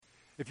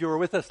If you were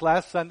with us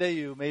last Sunday,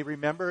 you may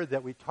remember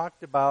that we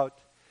talked about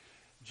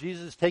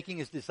Jesus taking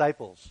his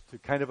disciples to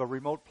kind of a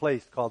remote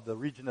place called the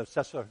region of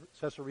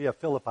Caesarea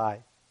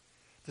Philippi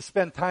to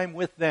spend time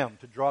with them,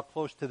 to draw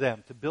close to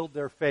them, to build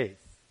their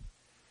faith.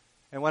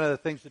 And one of the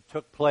things that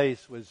took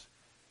place was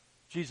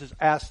Jesus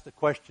asked the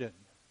question,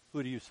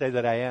 "Who do you say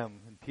that I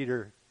am?" And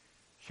Peter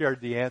shared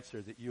the answer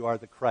that you are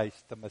the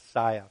Christ, the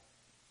Messiah.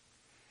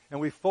 And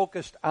we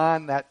focused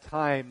on that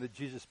time that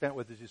Jesus spent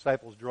with his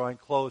disciples drawing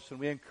close, and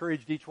we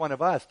encouraged each one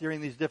of us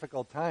during these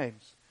difficult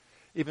times,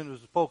 even as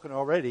was spoken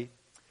already,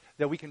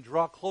 that we can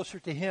draw closer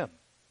to him.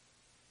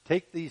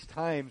 Take these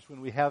times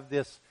when we have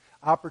this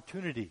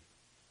opportunity,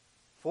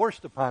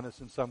 forced upon us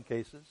in some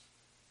cases,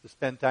 to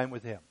spend time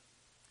with him.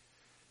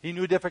 He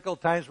knew difficult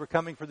times were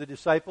coming for the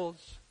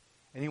disciples,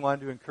 and he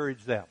wanted to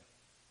encourage them.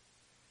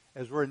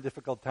 As we're in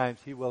difficult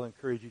times, he will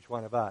encourage each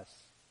one of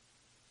us.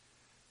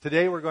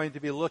 Today we're going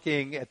to be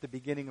looking at the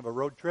beginning of a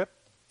road trip.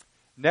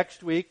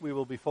 Next week we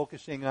will be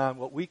focusing on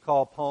what we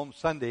call Palm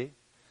Sunday,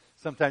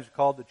 sometimes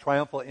called the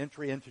triumphal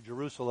entry into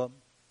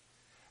Jerusalem.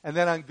 And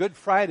then on Good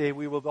Friday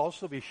we will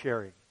also be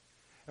sharing.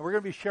 And we're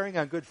going to be sharing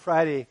on Good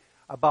Friday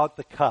about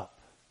the cup.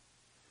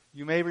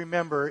 You may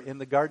remember in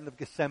the Garden of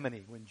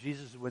Gethsemane when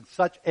Jesus was in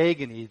such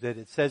agony that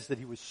it says that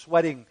he was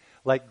sweating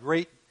like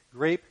great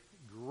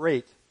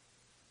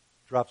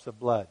drops of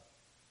blood.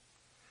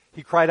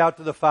 He cried out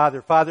to the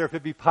Father, "Father, if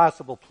it be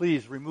possible,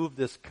 please remove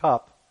this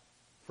cup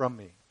from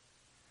me."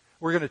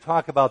 We're going to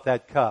talk about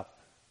that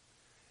cup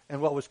and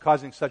what was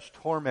causing such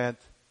torment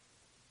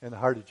in the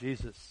heart of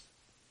Jesus.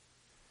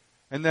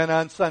 And then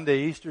on Sunday,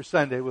 Easter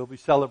Sunday, we'll be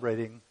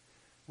celebrating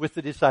with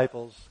the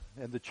disciples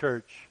and the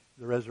church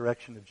the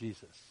resurrection of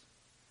Jesus.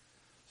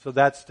 So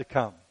that's to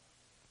come.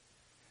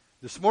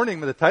 This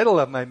morning, the title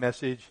of my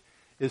message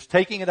is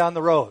Taking It on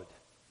the Road.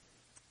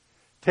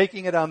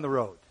 Taking it on the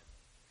road.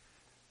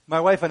 My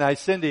wife and I,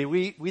 Cindy,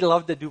 we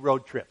love to do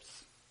road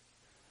trips.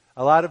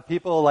 A lot of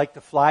people like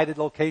to fly to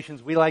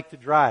locations. We like to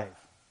drive.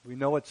 We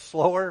know it's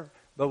slower,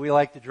 but we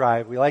like to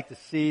drive. We like to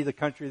see the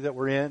country that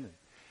we're in.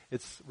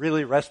 It's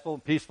really restful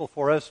and peaceful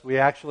for us. We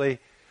actually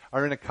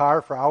are in a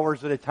car for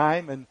hours at a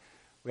time, and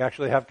we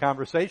actually have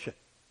conversation.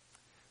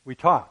 We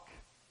talk.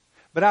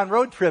 But on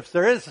road trips,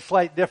 there is a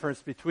slight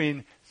difference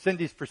between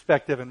Cindy's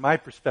perspective and my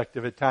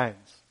perspective at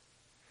times.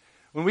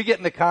 When we get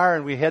in the car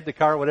and we head the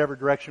car whatever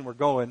direction we're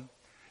going,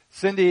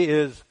 Cindy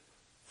is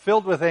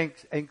filled with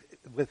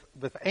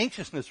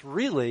anxiousness,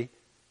 really,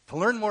 to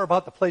learn more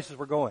about the places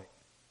we're going.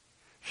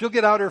 She'll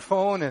get out her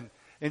phone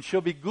and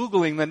she'll be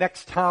Googling the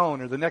next town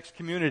or the next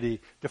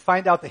community to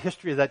find out the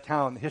history of that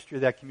town, the history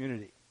of that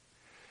community.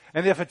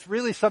 And if it's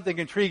really something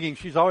intriguing,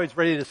 she's always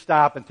ready to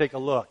stop and take a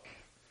look.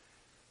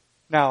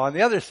 Now, on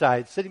the other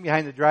side, sitting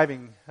behind the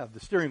driving of the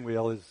steering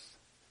wheel is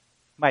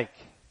Mike.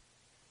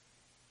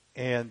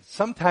 And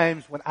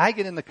sometimes when I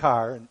get in the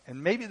car,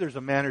 and maybe there's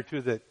a man or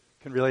two that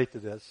can relate to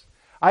this.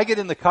 I get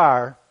in the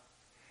car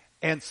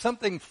and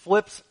something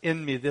flips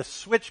in me. This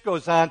switch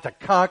goes on to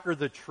conquer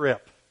the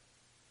trip.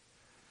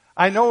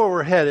 I know where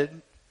we're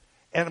headed,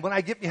 and when I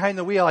get behind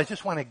the wheel, I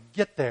just want to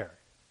get there.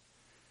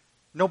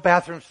 No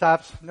bathroom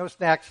stops, no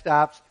snack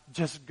stops,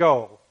 just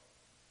go.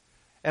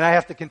 And I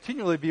have to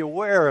continually be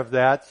aware of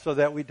that so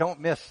that we don't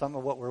miss some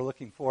of what we're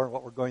looking for and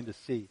what we're going to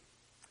see.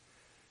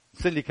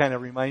 Cindy kind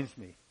of reminds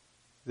me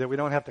that we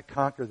don't have to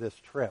conquer this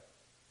trip.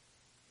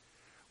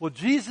 Well,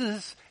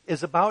 Jesus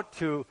is about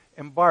to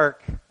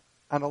embark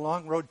on a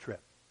long road trip.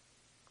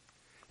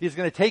 He's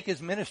going to take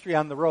his ministry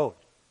on the road.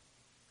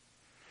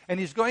 And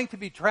he's going to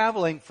be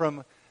traveling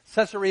from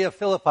Caesarea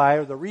Philippi,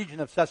 or the region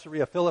of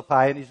Caesarea Philippi,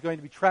 and he's going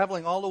to be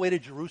traveling all the way to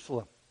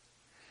Jerusalem.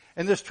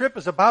 And this trip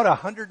is about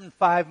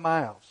 105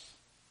 miles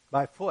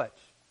by foot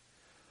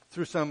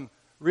through some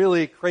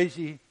really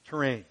crazy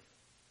terrain.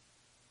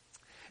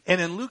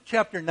 And in Luke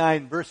chapter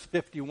 9, verse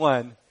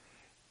 51,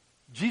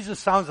 Jesus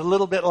sounds a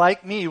little bit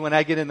like me when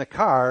I get in the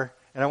car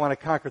and I want to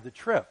conquer the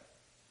trip.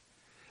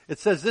 It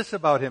says this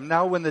about him: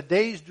 "Now when the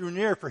days drew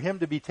near for him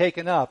to be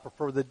taken up, or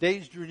for the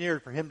days drew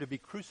near for him to be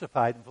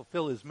crucified and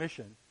fulfill his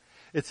mission,"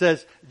 it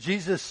says,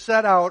 Jesus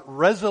set out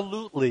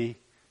resolutely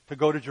to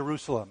go to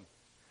Jerusalem.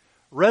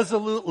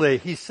 Resolutely.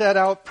 He set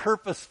out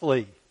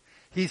purposefully.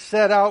 He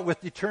set out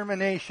with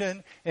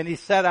determination, and he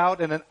set out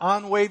in an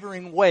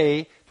unwavering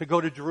way to go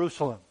to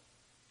Jerusalem.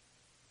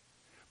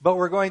 But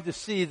we're going to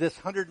see this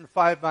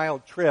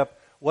 105-mile trip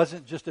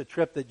wasn't just a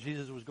trip that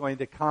Jesus was going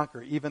to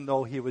conquer, even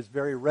though he was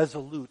very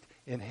resolute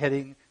in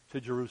heading to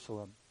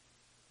Jerusalem.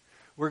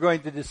 We're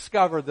going to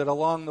discover that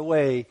along the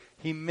way,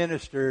 he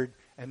ministered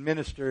and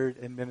ministered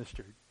and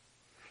ministered.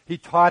 He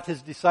taught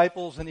his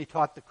disciples and he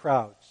taught the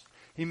crowds.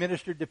 He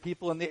ministered to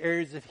people in the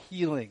areas of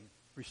healing,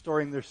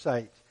 restoring their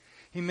sight.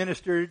 He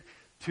ministered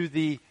to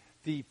the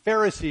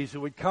Pharisees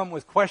who would come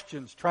with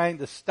questions, trying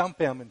to stump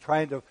him and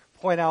trying to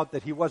point out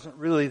that he wasn't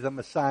really the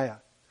Messiah.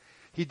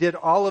 He did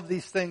all of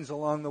these things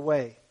along the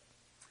way.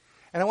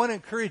 And I want to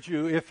encourage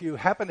you, if you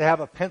happen to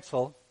have a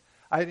pencil,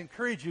 I'd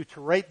encourage you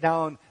to write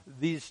down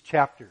these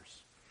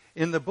chapters.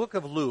 In the book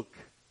of Luke,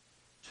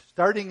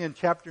 starting in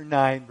chapter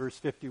 9, verse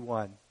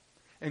 51,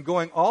 and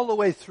going all the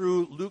way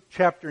through Luke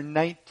chapter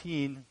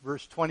 19,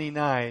 verse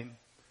 29,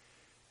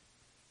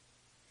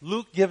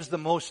 Luke gives the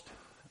most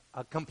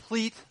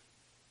complete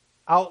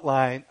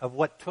outline of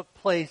what took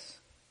place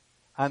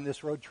on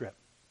this road trip.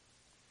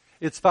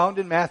 It's found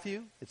in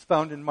Matthew, it's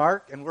found in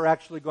Mark, and we're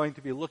actually going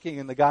to be looking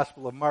in the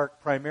Gospel of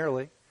Mark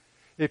primarily.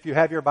 If you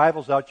have your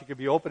Bibles out, you could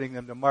be opening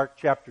them to Mark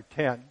chapter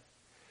 10.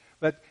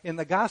 But in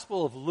the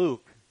Gospel of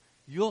Luke,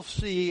 you'll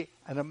see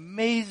an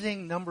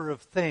amazing number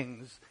of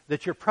things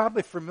that you're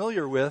probably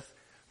familiar with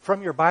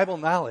from your Bible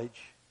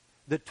knowledge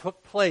that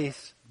took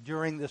place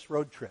during this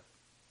road trip.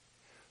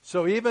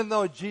 So even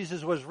though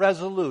Jesus was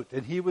resolute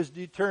and he was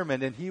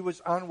determined and he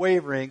was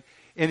unwavering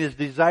in his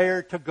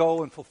desire to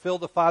go and fulfill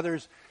the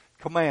Father's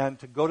command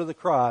to go to the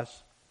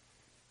cross,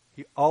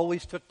 he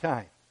always took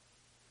time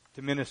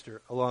to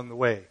minister along the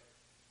way.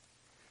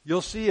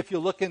 You'll see if you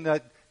look in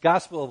the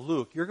Gospel of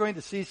Luke, you're going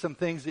to see some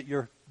things that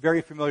you're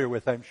very familiar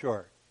with, I'm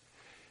sure.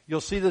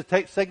 You'll see the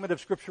segment of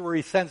Scripture where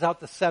he sends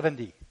out the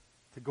 70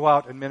 to go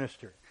out and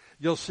minister.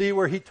 You'll see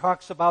where he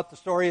talks about the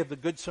story of the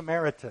Good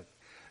Samaritan.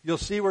 You'll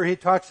see where he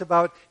talks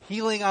about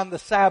healing on the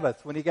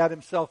Sabbath when he got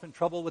himself in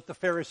trouble with the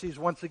Pharisees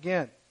once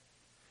again.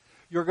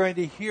 You're going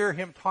to hear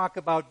him talk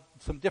about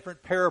some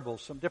different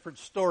parables, some different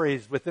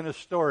stories within a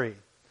story.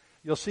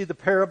 You'll see the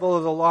parable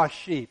of the lost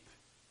sheep.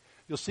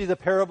 You'll see the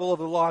parable of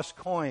the lost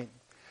coin.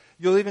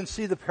 You'll even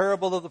see the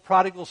parable of the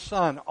prodigal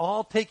son,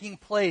 all taking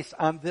place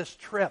on this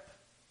trip.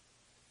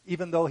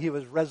 Even though he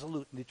was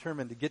resolute and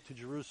determined to get to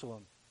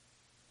Jerusalem,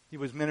 he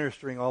was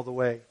ministering all the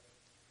way.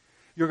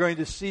 You're going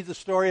to see the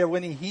story of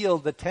when he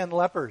healed the 10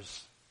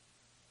 lepers.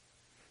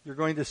 You're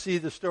going to see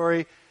the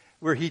story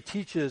where he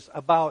teaches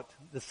about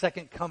the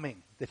second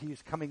coming, that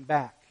he's coming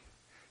back.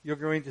 You're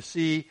going to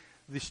see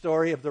the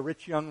story of the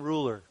rich young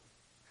ruler.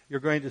 You're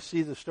going to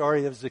see the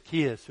story of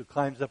Zacchaeus, who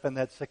climbs up in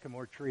that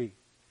sycamore tree.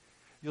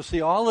 You'll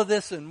see all of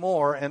this and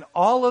more, and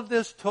all of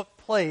this took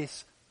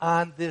place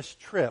on this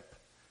trip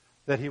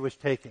that he was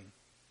taking.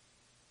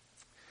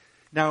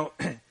 Now,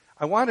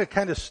 I want to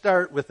kind of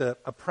start with a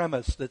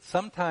premise that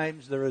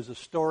sometimes there is a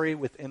story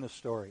within a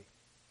story.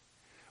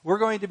 We're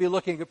going to be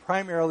looking at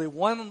primarily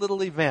one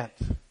little event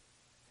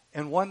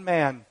and one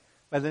man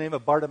by the name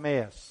of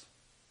Bartimaeus,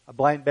 a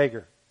blind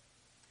beggar.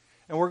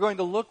 And we're going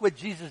to look what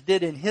Jesus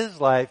did in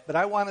his life, but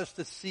I want us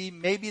to see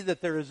maybe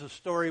that there is a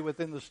story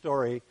within the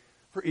story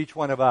for each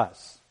one of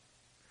us.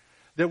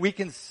 That we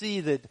can see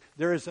that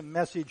there is a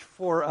message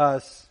for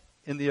us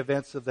in the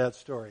events of that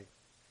story.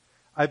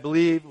 I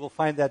believe we'll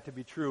find that to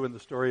be true in the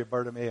story of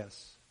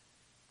Bartimaeus.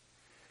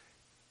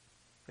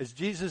 As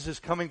Jesus is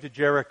coming to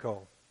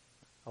Jericho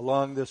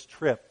along this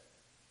trip,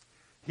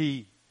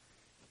 we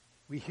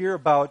hear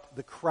about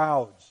the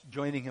crowds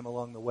joining him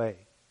along the way.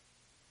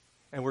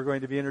 And we're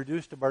going to be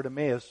introduced to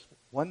Bartimaeus,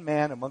 one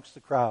man amongst the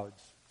crowds,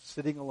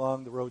 sitting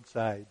along the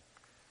roadside,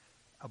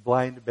 a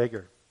blind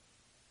beggar.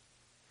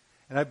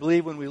 And I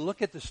believe when we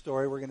look at the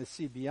story, we're going to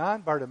see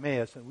beyond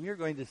Bartimaeus, and we are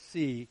going to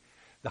see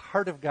the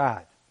heart of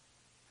God.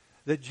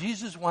 That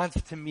Jesus wants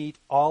to meet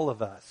all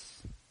of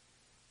us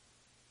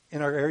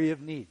in our area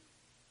of need.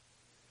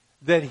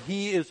 That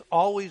he is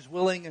always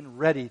willing and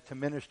ready to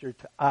minister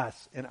to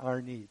us in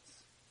our needs.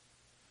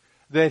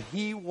 That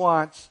he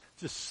wants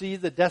to see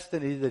the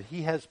destiny that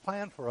he has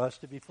planned for us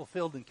to be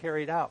fulfilled and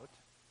carried out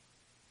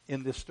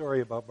in this story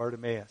about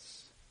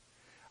Bartimaeus.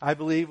 I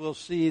believe we'll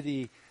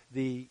see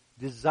the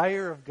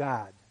desire of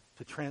God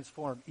to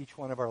transform each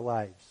one of our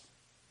lives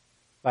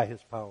by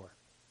his power.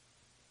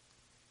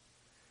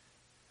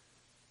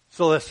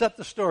 So let's set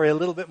the story a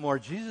little bit more.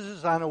 Jesus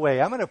is on the way.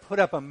 I'm going to put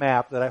up a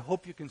map that I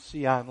hope you can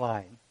see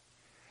online.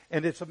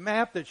 And it's a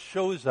map that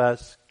shows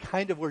us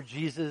kind of where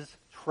Jesus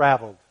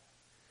traveled.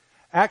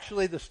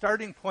 Actually, the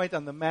starting point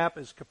on the map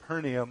is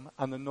Capernaum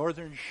on the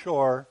northern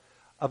shore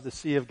of the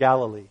Sea of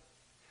Galilee.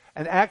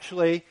 And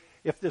actually,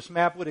 if this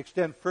map would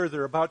extend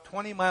further, about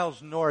 20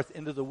 miles north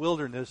into the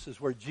wilderness is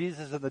where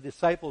Jesus and the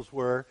disciples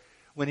were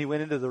when he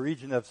went into the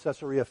region of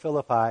Caesarea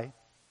Philippi,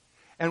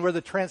 and where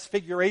the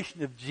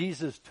transfiguration of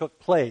Jesus took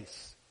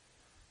place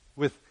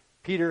with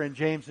Peter and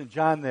James and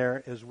John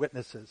there as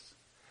witnesses.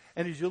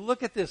 And as you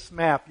look at this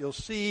map, you'll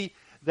see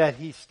that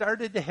he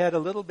started to head a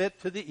little bit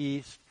to the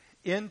east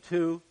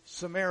into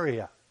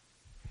Samaria.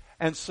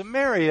 And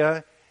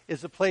Samaria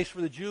is a place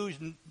where the Jews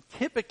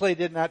typically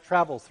did not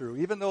travel through.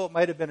 Even though it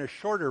might have been a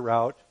shorter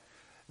route,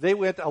 they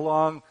went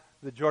along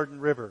the Jordan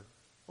River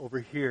over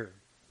here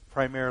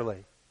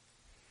primarily.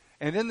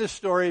 And in this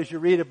story, as you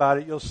read about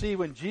it, you'll see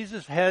when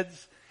Jesus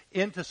heads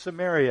into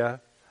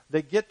Samaria,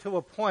 they get to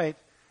a point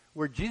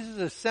where Jesus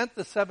has sent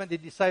the 70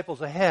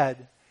 disciples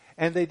ahead,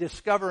 and they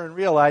discover and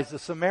realize the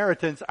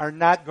Samaritans are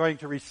not going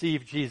to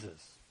receive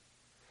Jesus.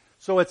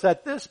 So it's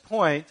at this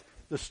point,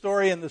 the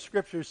story in the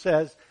scripture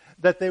says,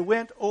 that they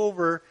went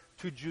over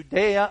to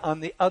Judea on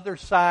the other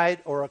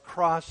side or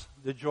across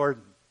the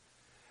Jordan.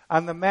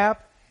 On the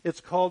map,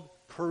 it's called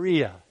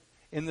Perea.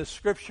 In the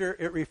scripture,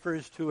 it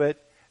refers to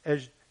it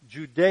as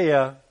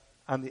Judea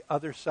on the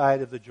other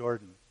side of the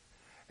Jordan.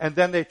 And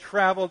then they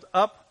traveled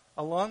up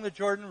along the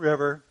Jordan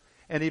River,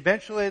 And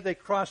eventually they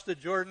cross the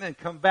Jordan and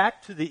come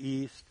back to the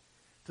east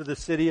to the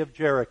city of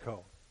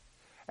Jericho.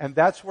 And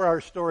that's where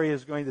our story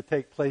is going to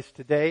take place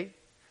today.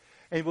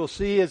 And we'll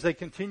see as they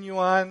continue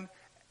on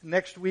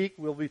next week,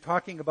 we'll be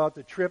talking about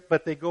the trip,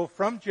 but they go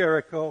from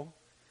Jericho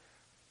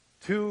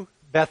to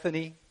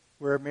Bethany,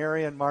 where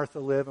Mary and Martha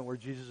live and where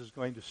Jesus is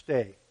going to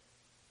stay.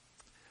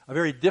 A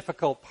very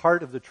difficult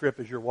part of the trip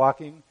as you're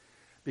walking,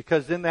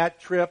 because in that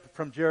trip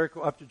from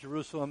Jericho up to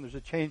Jerusalem, there's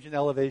a change in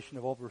elevation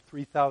of over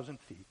 3,000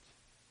 feet.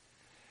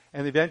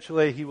 And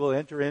eventually he will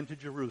enter into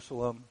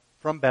Jerusalem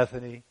from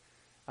Bethany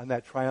on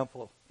that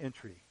triumphal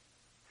entry.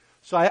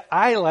 So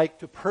I like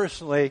to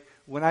personally,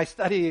 when I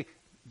study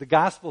the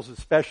Gospels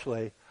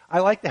especially, I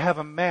like to have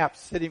a map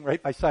sitting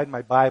right beside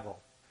my Bible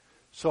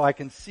so I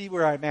can see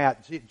where I'm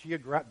at. The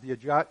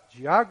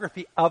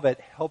geography of it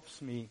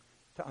helps me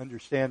to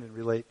understand and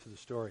relate to the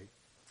story.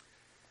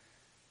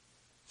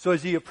 So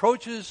as he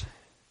approaches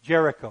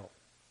Jericho,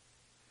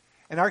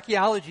 and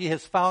archaeology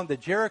has found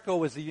that Jericho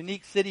was a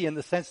unique city in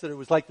the sense that it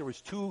was like there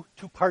was two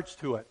parts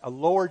to it, a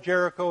lower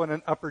Jericho and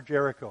an upper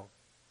Jericho.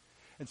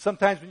 And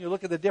sometimes when you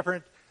look at the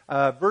different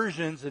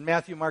versions in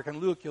Matthew, Mark, and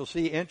Luke, you'll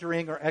see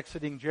entering or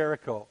exiting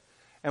Jericho.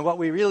 And what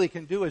we really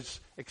can do is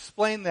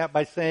explain that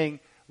by saying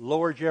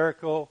lower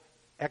Jericho,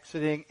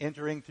 exiting,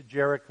 entering to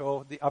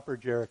Jericho, the upper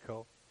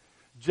Jericho.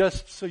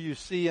 Just so you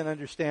see and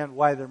understand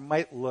why there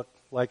might look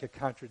like a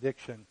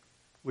contradiction,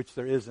 which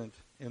there isn't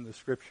in the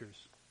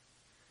Scriptures.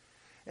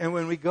 And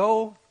when we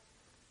go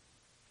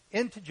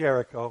into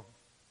Jericho,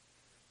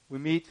 we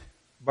meet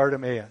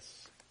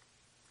Bartimaeus.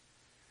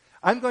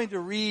 I'm going to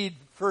read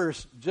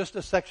first just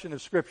a section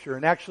of Scripture.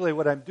 And actually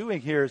what I'm doing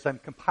here is I'm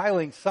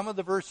compiling some of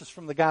the verses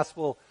from the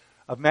Gospel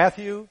of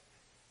Matthew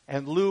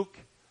and Luke,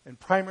 and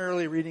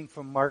primarily reading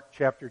from Mark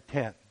chapter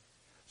 10.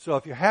 So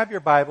if you have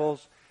your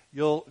Bibles,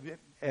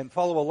 and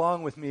follow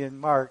along with me in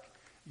Mark,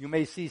 you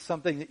may see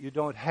something that you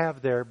don't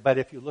have there, but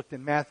if you looked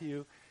in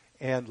Matthew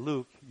and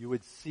Luke, you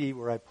would see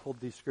where I pulled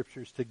these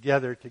scriptures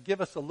together to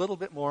give us a little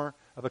bit more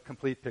of a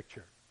complete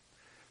picture.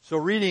 So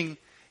reading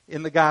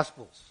in the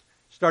Gospels,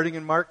 starting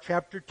in Mark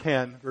chapter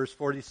 10, verse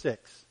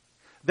 46.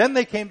 Then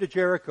they came to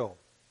Jericho,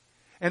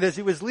 and as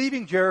he was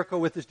leaving Jericho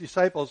with his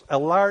disciples, a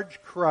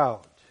large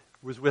crowd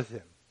was with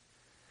him.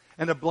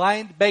 And a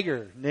blind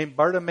beggar named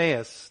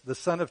Bartimaeus, the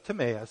son of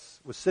Timaeus,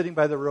 was sitting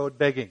by the road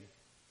begging.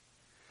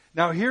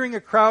 Now hearing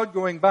a crowd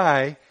going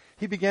by,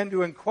 he began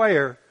to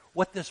inquire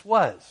what this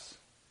was.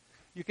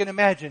 You can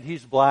imagine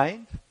he's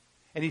blind,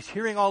 and he's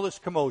hearing all this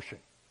commotion.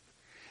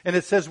 And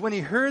it says, when he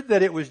heard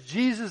that it was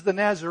Jesus the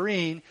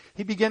Nazarene,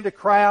 he began to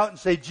cry out and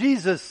say,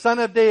 Jesus, Son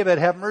of David,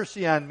 have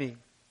mercy on me.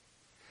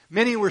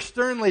 Many were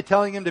sternly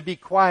telling him to be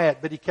quiet,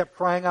 but he kept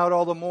crying out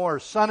all the more,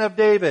 Son of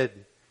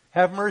David,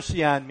 have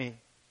mercy on me.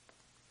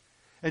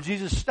 And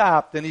Jesus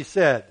stopped and he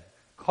said,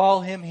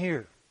 call him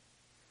here.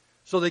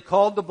 So they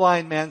called the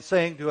blind man,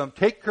 saying to him,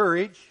 take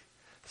courage,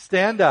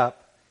 stand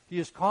up, he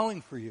is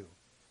calling for you.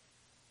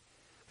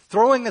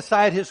 Throwing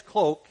aside his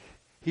cloak,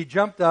 he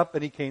jumped up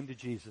and he came to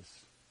Jesus.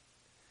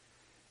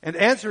 And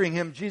answering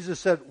him, Jesus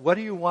said, what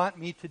do you want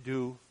me to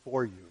do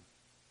for you?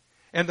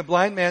 And the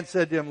blind man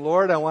said to him,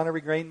 Lord, I want to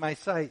regain my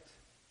sight.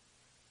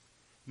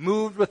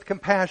 Moved with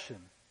compassion,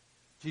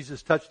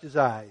 Jesus touched his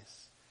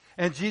eyes.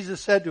 And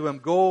Jesus said to him,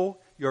 go,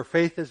 your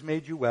faith has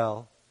made you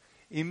well.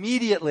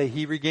 Immediately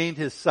he regained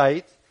his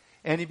sight,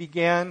 and he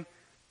began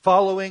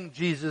following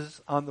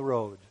Jesus on the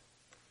road,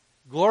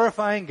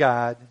 glorifying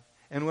God.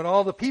 And when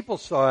all the people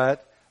saw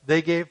it,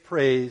 they gave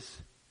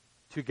praise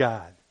to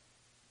God.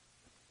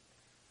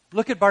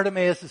 Look at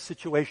Bartimaeus'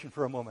 situation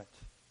for a moment.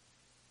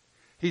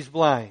 He's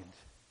blind.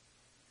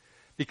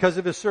 Because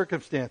of his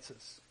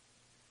circumstances,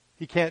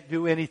 he can't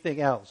do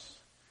anything else.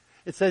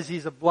 It says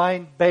he's a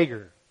blind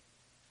beggar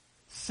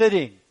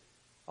sitting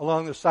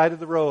along the side of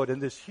the road,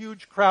 and this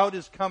huge crowd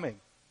is coming.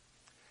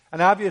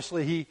 And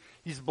obviously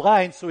he's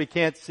blind, so he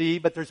can't see,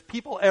 but there's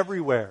people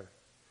everywhere.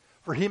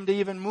 For him to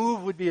even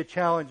move would be a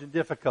challenge and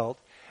difficult,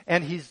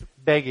 and he's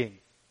begging.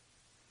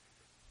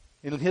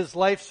 In his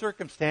life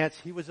circumstance,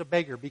 he was a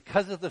beggar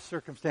because of the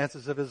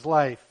circumstances of his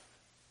life.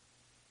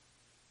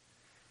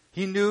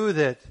 He knew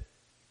that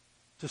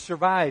to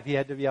survive, he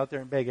had to be out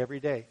there and beg every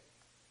day.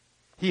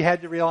 He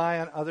had to rely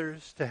on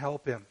others to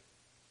help him.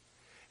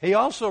 He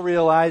also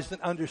realized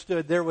and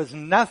understood there was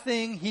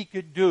nothing he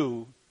could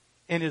do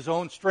in his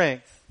own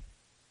strength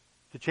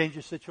to change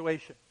his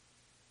situation.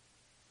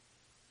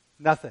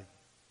 Nothing.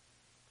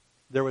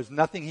 There was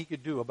nothing he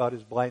could do about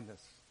his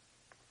blindness.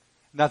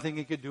 Nothing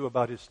he could do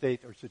about his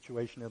state or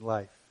situation in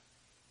life.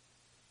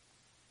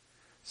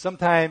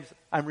 Sometimes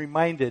I'm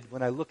reminded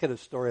when I look at a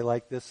story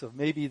like this of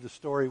maybe the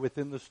story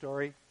within the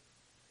story,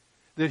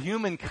 that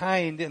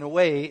humankind in a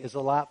way is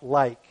a lot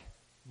like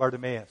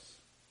Bartimaeus.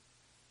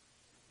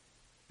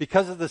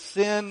 Because of the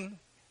sin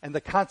and the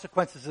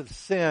consequences of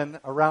sin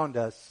around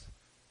us,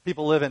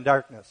 people live in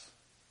darkness.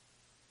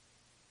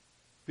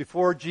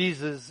 Before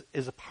Jesus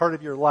is a part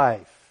of your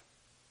life,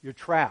 you're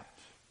trapped.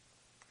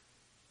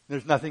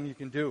 There's nothing you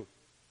can do.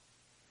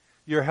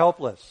 You're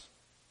helpless.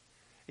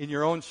 in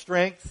your own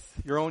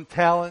strength, your own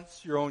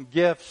talents, your own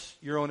gifts,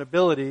 your own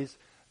abilities.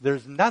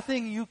 There's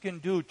nothing you can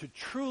do to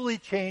truly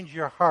change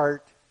your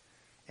heart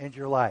and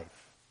your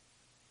life.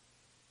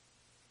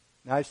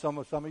 Now, some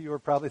of you are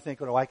probably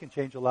thinking, oh, I can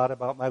change a lot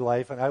about my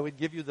life. And I would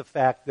give you the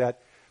fact that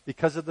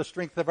because of the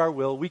strength of our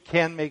will, we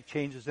can make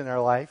changes in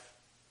our life.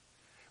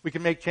 We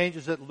can make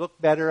changes that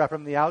look better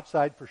from the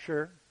outside, for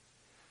sure.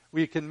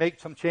 We can make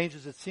some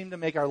changes that seem to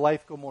make our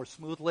life go more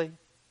smoothly.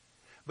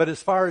 But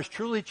as far as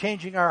truly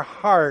changing our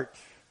heart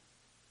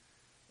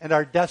and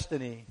our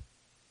destiny,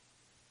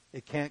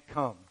 it can't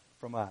come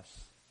from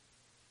us.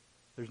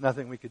 There's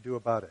nothing we could do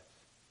about it.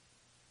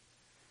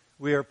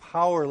 We are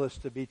powerless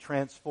to be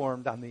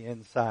transformed on the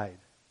inside.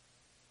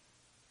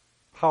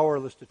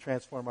 Powerless to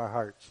transform our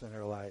hearts and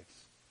our lives.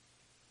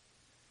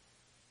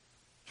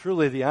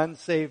 Truly, the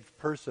unsaved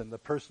person, the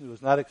person who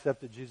has not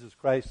accepted Jesus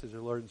Christ as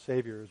their Lord and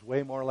Savior, is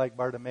way more like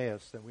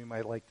Bartimaeus than we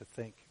might like to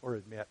think or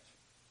admit.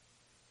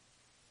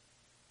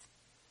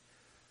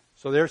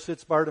 So there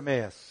sits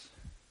Bartimaeus.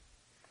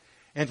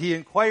 And he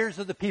inquires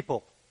of the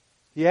people.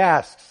 He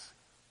asks,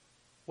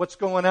 what's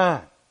going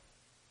on?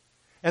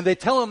 And they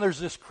tell him there's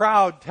this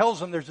crowd, tells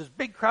him there's this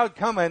big crowd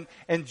coming,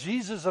 and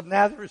Jesus of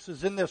Nazareth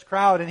is in this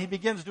crowd, and he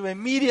begins to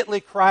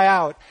immediately cry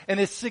out. And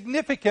it's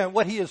significant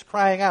what he is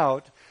crying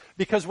out,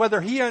 because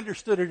whether he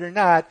understood it or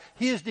not,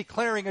 he is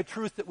declaring a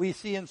truth that we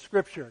see in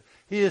Scripture.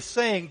 He is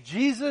saying,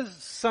 Jesus,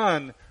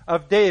 Son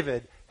of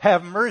David,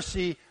 have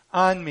mercy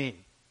on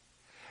me.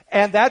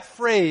 And that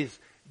phrase,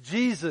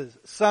 Jesus,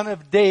 Son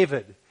of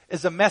David,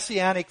 is a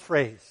messianic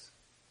phrase.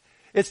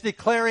 It's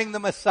declaring the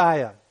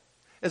Messiah.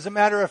 As a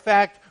matter of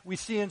fact, we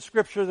see in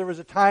Scripture there was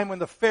a time when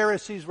the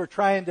Pharisees were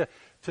trying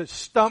to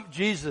stump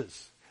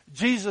Jesus.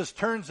 Jesus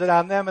turns it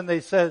on them and they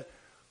said,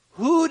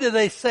 who do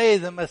they say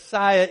the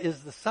Messiah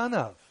is the son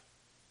of?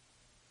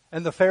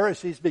 And the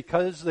Pharisees,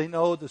 because they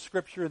know the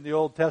Scripture in the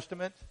Old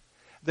Testament,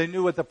 they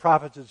knew what the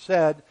prophets had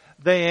said,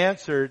 they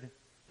answered,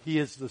 he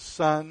is the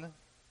Son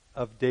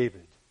of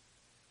David.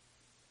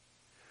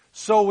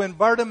 So when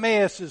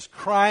Bartimaeus is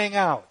crying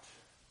out,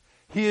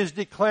 he is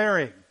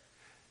declaring,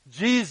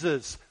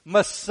 Jesus,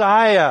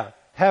 Messiah,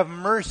 have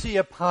mercy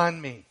upon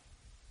me.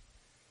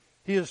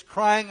 He is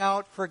crying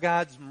out for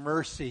God's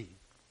mercy,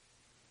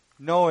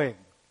 knowing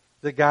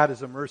that God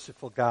is a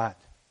merciful God.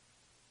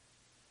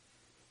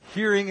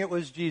 Hearing it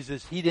was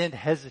Jesus, he didn't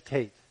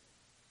hesitate.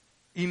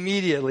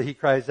 Immediately he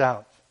cries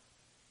out.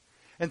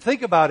 And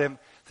think about him.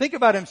 Think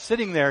about him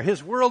sitting there.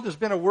 His world has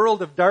been a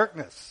world of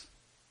darkness.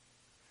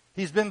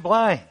 He's been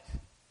blind.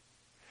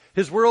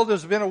 His world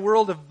has been a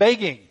world of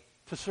begging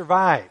to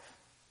survive.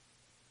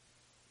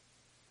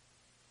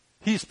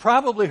 He's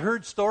probably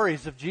heard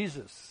stories of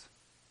Jesus.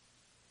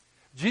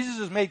 Jesus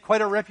has made quite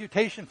a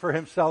reputation for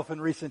himself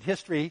in recent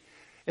history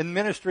in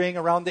ministering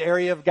around the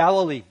area of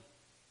Galilee.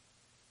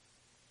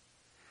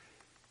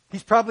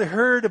 He's probably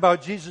heard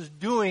about Jesus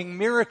doing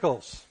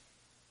miracles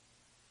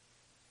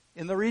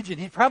in the region.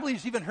 He probably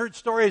has even heard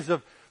stories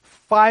of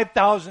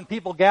 5,000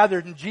 people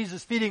gathered and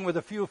Jesus feeding with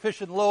a few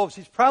fish and loaves.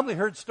 He's probably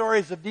heard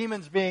stories of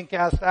demons being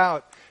cast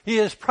out. He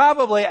has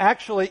probably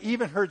actually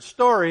even heard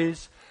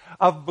stories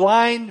of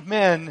blind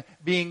men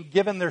being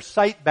given their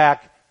sight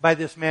back by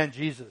this man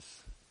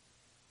Jesus,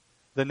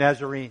 the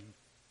Nazarene.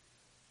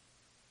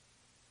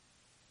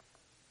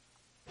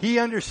 He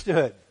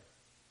understood,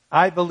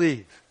 I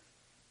believe,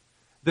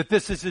 that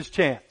this is his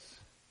chance.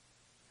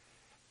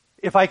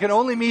 If I can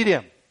only meet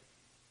him,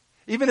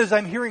 even as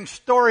I'm hearing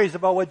stories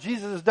about what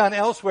Jesus has done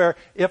elsewhere,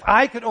 if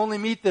I could only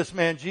meet this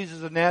man,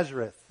 Jesus of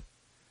Nazareth,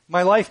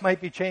 my life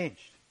might be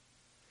changed.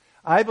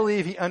 I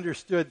believe he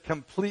understood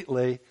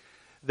completely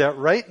that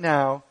right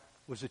now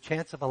was a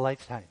chance of a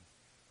lifetime.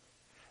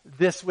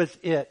 This was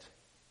it.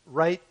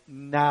 Right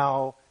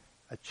now,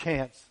 a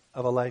chance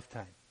of a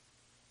lifetime.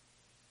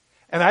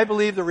 And I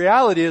believe the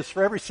reality is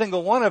for every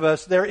single one of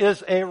us, there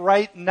is a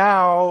right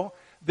now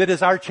that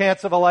is our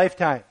chance of a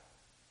lifetime.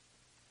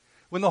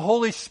 When the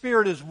Holy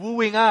Spirit is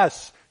wooing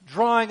us,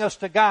 drawing us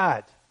to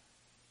God,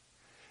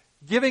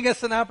 giving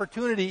us an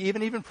opportunity,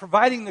 even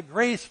providing the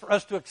grace for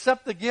us to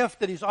accept the gift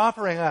that He's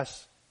offering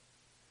us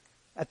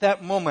at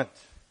that moment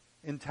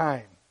in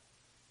time.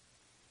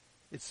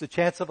 It's the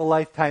chance of a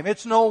lifetime.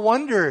 It's no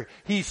wonder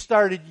He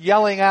started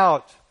yelling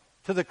out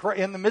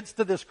in the midst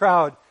of this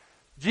crowd,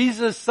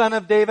 Jesus, Son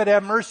of David,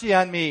 have mercy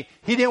on me.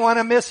 He didn't want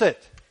to miss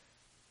it.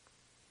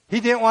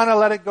 He didn't want to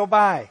let it go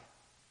by.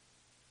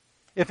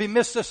 If he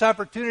missed this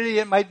opportunity,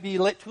 it might be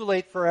too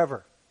late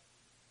forever.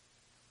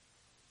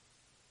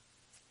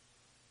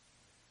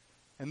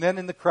 And then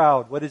in the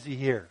crowd, what does he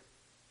hear?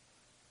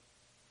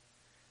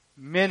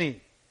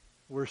 Many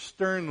were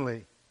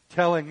sternly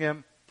telling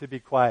him to be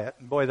quiet.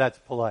 And boy, that's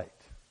polite.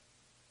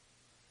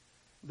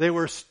 They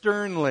were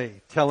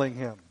sternly telling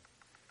him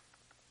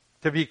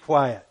to be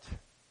quiet.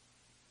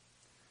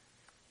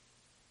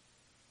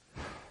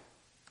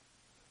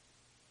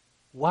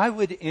 Why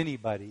would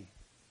anybody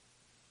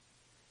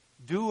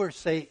do or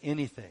say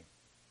anything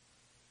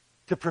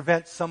to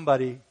prevent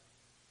somebody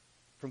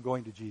from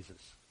going to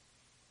Jesus?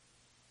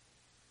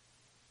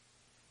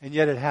 And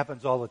yet it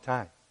happens all the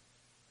time.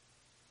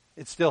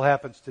 It still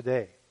happens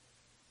today.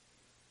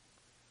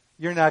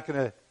 You're not going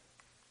to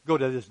go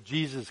to this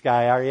Jesus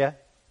guy, are you?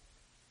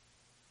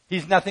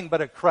 He's nothing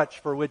but a crutch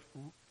for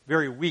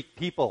very weak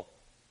people.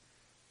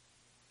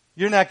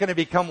 You're not going to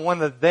become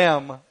one of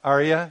them,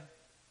 are you?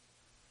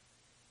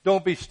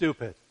 Don't be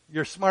stupid.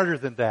 You're smarter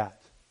than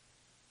that.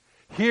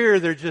 Here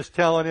they're just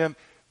telling him,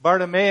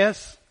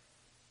 Bartimaeus,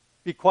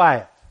 be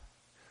quiet.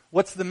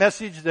 What's the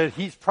message that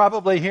he's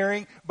probably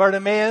hearing?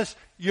 Bartimaeus,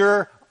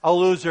 you're a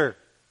loser.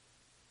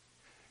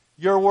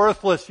 You're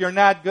worthless. You're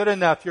not good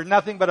enough. You're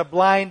nothing but a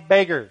blind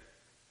beggar.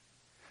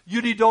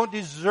 You don't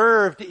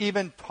deserve to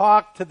even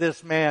talk to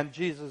this man,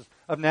 Jesus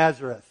of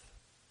Nazareth.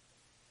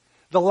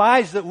 The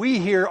lies that we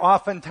hear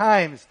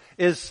oftentimes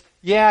is,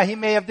 yeah, he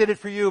may have did it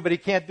for you, but he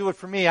can't do it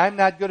for me. I'm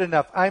not good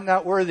enough. I'm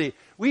not worthy.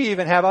 We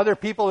even have other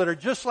people that are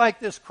just like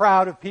this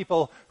crowd of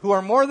people who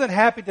are more than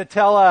happy to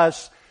tell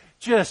us,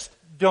 just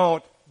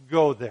don't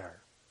go there.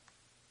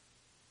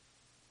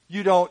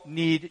 You don't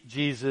need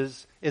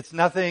Jesus. It's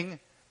nothing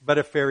but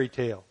a fairy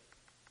tale.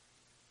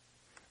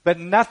 But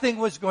nothing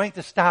was going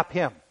to stop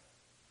him.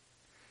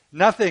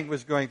 Nothing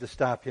was going to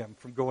stop him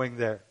from going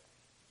there.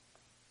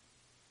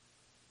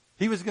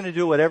 He was going to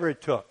do whatever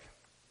it took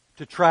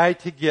to try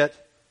to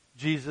get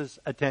Jesus'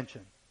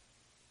 attention.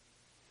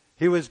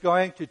 He was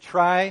going to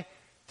try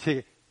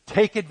to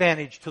take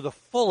advantage to the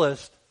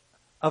fullest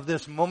of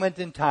this moment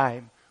in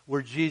time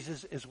where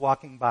Jesus is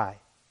walking by.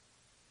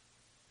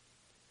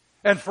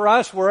 And for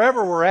us,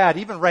 wherever we're at,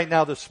 even right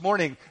now this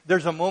morning,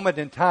 there's a moment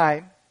in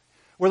time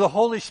where the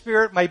Holy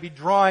Spirit might be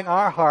drawing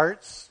our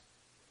hearts.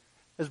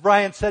 As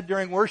Brian said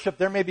during worship,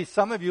 there may be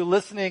some of you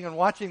listening and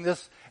watching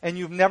this and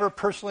you've never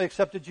personally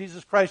accepted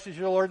Jesus Christ as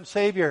your Lord and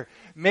Savior.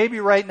 Maybe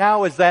right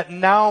now is that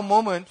now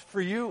moment for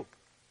you.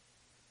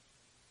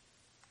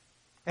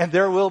 And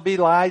there will be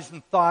lies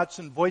and thoughts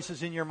and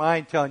voices in your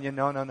mind telling you,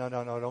 no,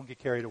 don't get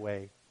carried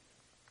away.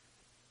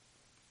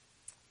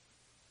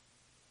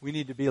 We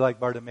need to be like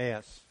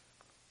Bartimaeus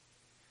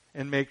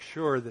and make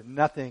sure that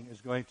nothing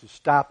is going to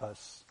stop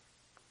us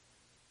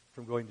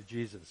from going to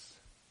Jesus.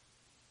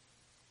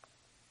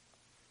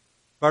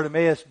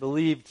 Bartimaeus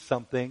believed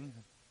something.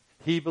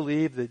 He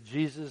believed that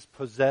Jesus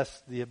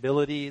possessed the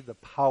ability, the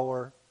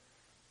power,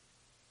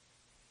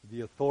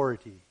 the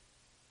authority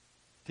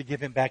to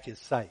give him back his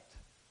sight.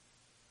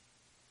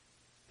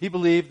 He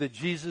believed that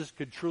Jesus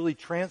could truly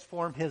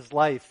transform his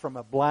life from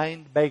a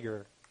blind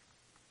beggar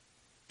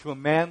to a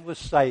man with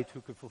sight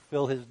who could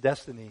fulfill his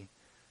destiny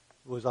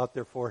that was out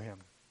there for him.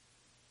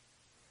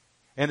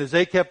 And as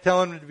they kept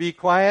telling him to be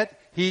quiet,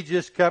 he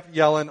just kept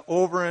yelling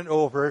over and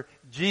over,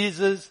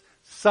 Jesus,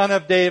 Son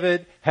of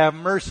David, have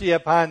mercy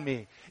upon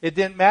me. It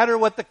didn't matter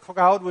what the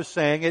crowd was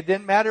saying. It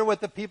didn't matter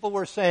what the people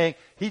were saying.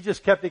 He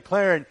just kept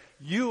declaring,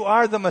 you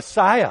are the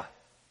Messiah.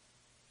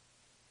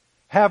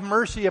 Have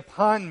mercy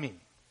upon me,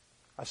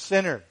 a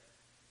sinner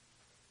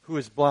who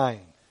is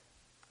blind.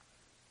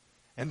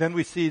 And then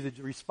we see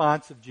the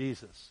response of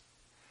Jesus.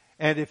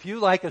 And if you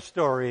like a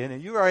story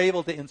and you are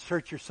able to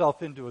insert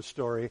yourself into a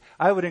story,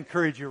 I would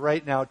encourage you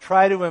right now,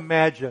 try to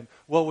imagine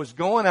what was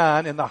going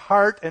on in the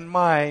heart and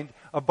mind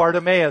of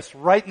Bartimaeus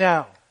right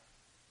now.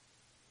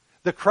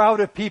 The crowd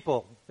of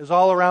people is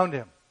all around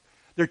him.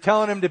 They're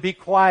telling him to be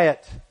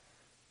quiet,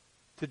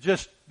 to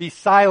just be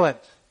silent.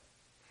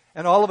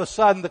 And all of a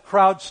sudden the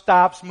crowd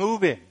stops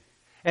moving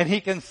and he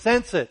can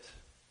sense it.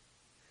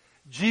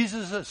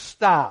 Jesus has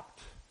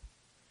stopped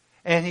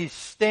and he's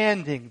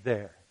standing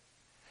there.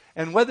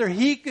 And whether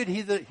he could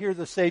hear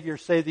the Savior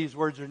say these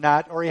words or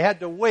not, or he had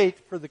to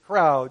wait for the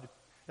crowd,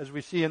 as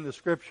we see in the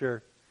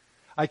Scripture,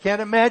 I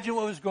can't imagine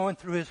what was going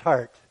through his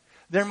heart.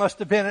 There must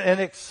have been an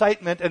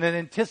excitement and an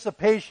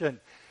anticipation,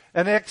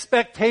 an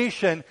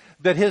expectation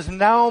that his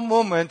now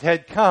moment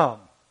had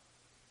come.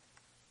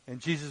 And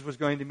Jesus was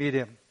going to meet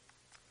him.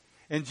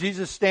 And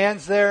Jesus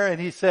stands there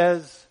and he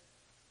says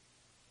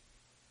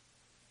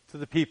to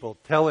the people,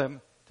 tell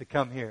him to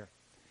come here.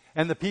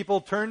 And the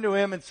people turn to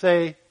him and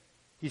say,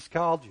 he's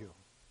called you.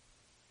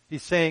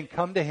 He's saying,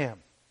 come to him.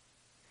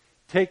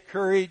 Take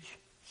courage.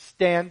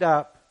 Stand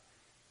up.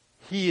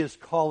 He is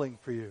calling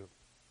for you.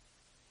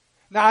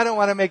 Now, I don't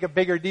want to make a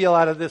bigger deal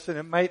out of this than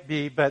it might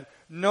be, but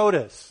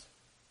notice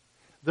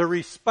the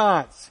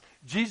response.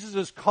 Jesus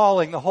is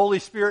calling. The Holy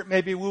Spirit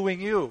may be wooing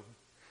you.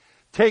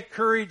 Take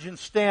courage and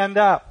stand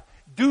up.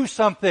 Do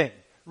something.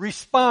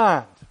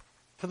 Respond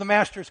to the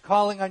Master's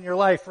calling on your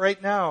life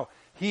right now.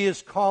 He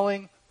is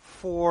calling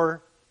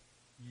for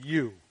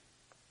you.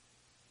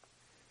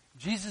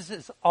 Jesus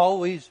is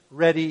always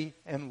ready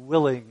and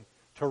willing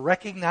to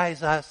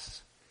recognize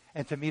us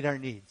and to meet our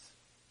needs.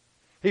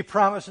 He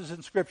promises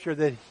in Scripture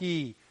that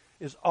He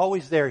is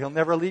always there. He'll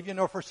never leave you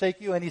nor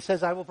forsake you. And He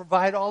says, I will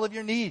provide all of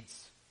your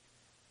needs.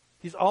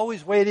 He's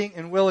always waiting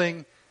and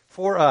willing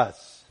for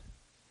us.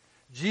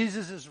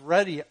 Jesus is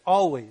ready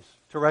always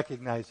to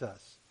recognize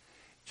us.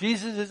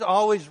 Jesus is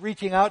always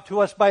reaching out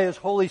to us by His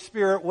Holy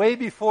Spirit way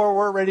before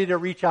we're ready to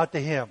reach out to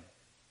Him.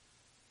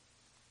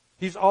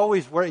 He's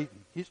always waiting.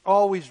 He's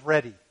always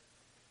ready.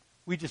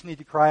 We just need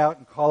to cry out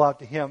and call out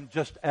to Him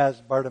just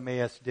as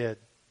Bartimaeus did.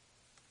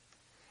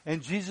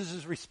 And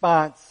Jesus'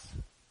 response,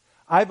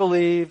 I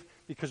believe,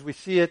 because we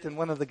see it in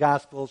one of the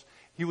Gospels,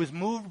 he was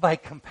moved by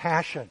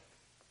compassion.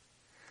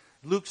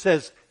 Luke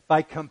says,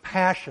 by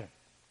compassion.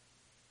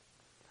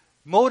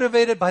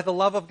 Motivated by the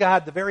love of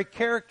God, the very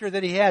character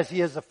that he has.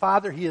 He is the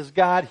Father, he is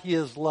God, he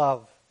is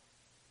love.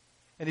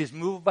 And he's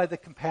moved by the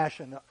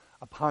compassion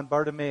upon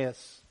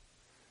Bartimaeus,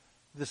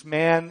 this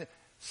man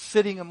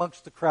sitting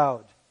amongst the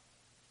crowd,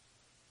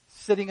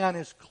 sitting on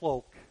his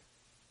cloak,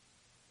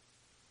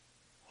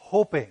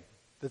 hoping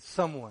that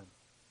someone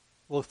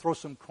will throw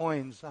some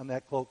coins on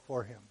that cloak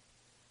for him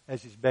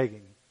as he's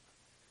begging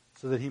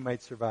so that he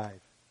might survive.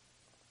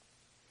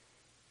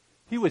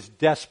 He was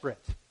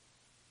desperate.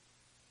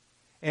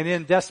 And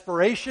in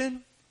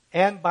desperation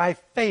and by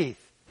faith,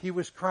 he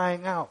was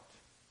crying out.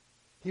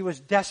 He was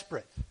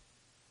desperate.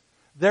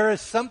 There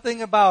is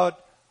something about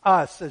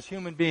us as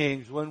human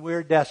beings when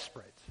we're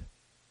desperate.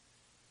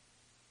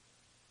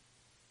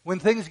 When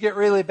things get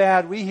really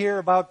bad, we hear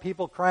about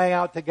people crying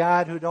out to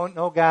God who don't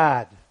know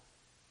God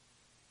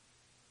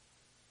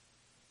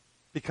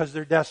because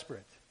they're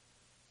desperate.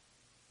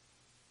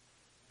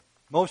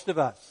 Most of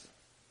us,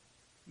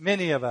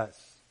 many of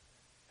us,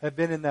 have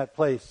been in that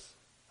place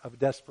of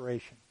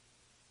desperation.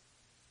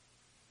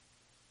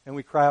 And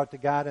we cry out to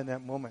God in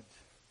that moment.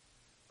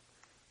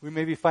 We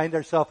maybe find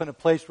ourselves in a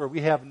place where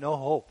we have no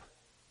hope.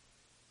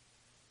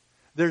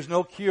 There's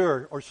no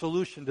cure or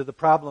solution to the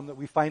problem that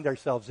we find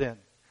ourselves in.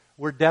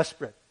 We're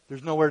desperate.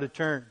 There's nowhere to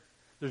turn.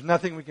 There's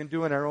nothing we can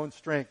do in our own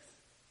strength.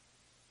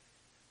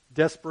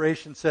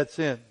 Desperation sets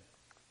in.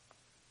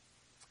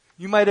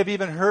 You might have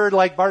even heard,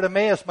 like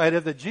Bartimaeus might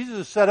have, that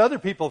Jesus set other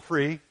people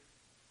free.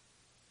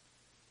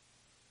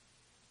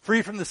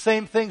 Free from the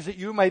same things that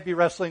you might be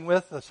wrestling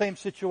with, the same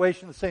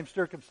situation, the same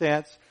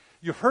circumstance.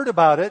 You've heard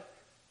about it,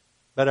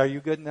 but are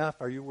you good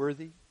enough? Are you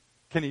worthy?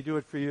 Can he do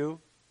it for you?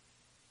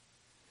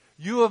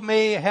 You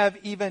may have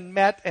even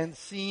met and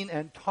seen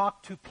and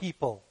talked to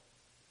people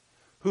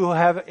who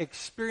have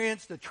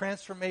experienced a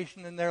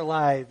transformation in their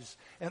lives,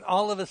 and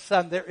all of a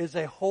sudden there is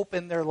a hope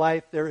in their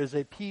life, there is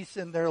a peace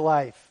in their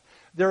life,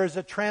 there is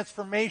a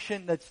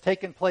transformation that's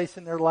taken place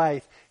in their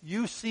life.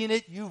 You've seen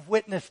it, you've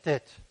witnessed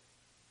it.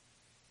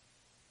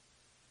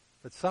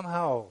 But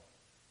somehow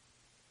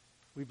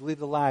we believe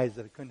the lies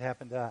that it couldn't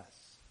happen to us.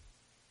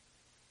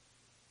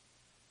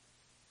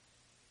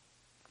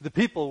 The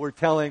people were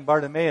telling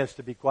Bartimaeus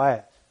to be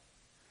quiet.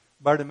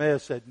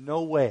 Bartimaeus said,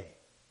 no way.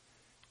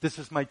 This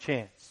is my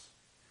chance.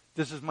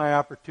 This is my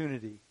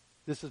opportunity.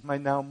 This is my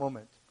now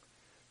moment.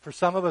 For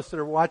some of us that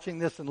are watching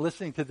this and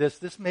listening to this,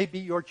 this may be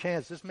your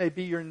chance. This may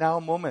be your now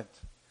moment.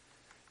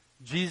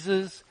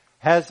 Jesus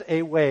has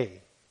a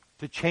way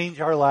to change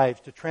our lives,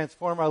 to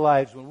transform our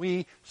lives when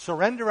we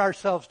surrender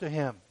ourselves to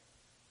him,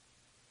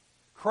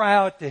 cry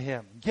out to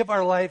him, give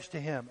our lives to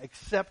him,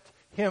 accept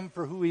him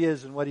for who he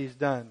is and what he's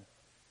done.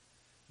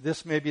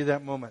 This may be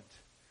that moment.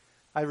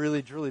 I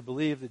really, truly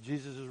believe that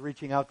Jesus is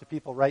reaching out to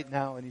people right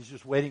now, and he's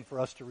just waiting for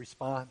us to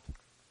respond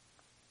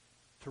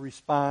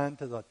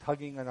to the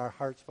tugging in our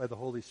hearts by the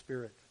Holy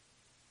Spirit.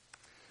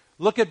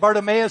 Look at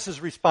Bartimaeus'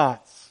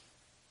 response.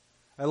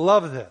 I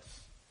love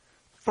this.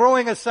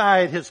 Throwing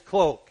aside his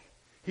cloak,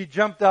 he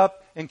jumped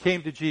up and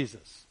came to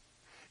Jesus.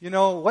 You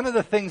know, one of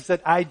the things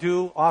that I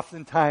do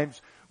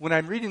oftentimes when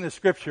I'm reading the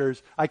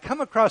scriptures, I come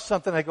across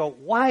something, I go,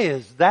 why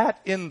is that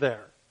in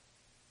there?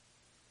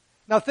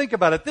 Now think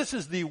about it. This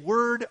is the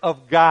Word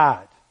of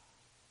God.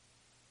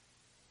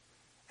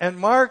 And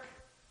Mark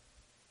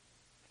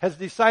has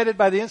decided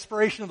by the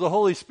inspiration of the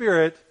Holy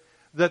Spirit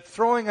that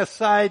throwing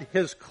aside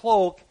his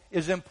cloak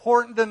is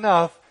important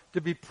enough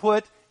to be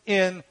put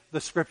in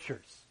the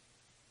scriptures.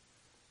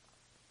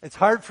 It's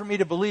hard for me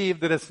to believe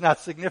that it's not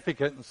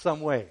significant in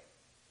some way.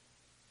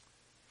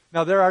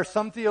 Now, there are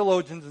some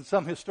theologians and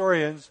some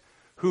historians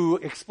who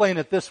explain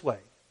it this way.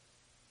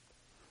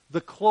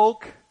 The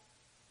cloak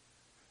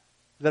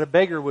that a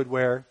beggar would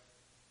wear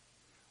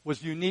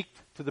was unique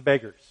to the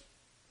beggars,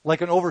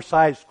 like an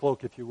oversized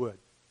cloak, if you would.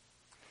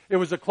 It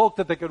was a cloak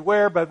that they could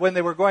wear, but when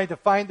they were going to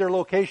find their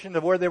location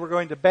of where they were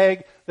going to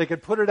beg, they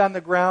could put it on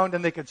the ground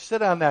and they could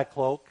sit on that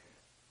cloak.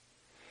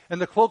 And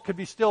the cloak could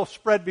be still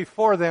spread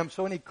before them,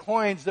 so any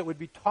coins that would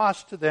be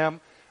tossed to them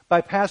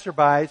by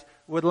passerbys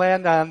would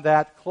land on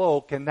that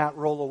cloak and not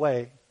roll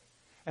away.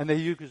 And they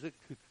used it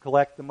to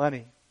collect the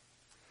money.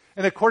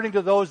 And according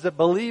to those that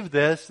believe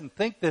this and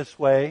think this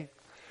way,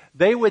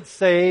 they would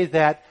say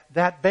that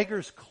that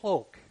beggar's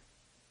cloak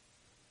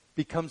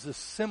becomes a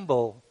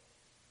symbol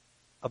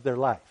of their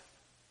life.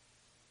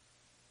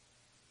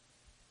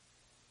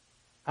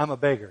 I'm a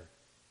beggar.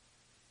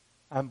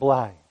 I'm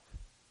blind.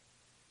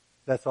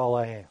 That's all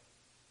I am.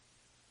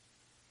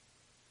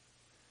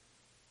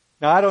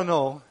 Now, I don't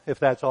know if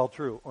that's all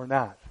true or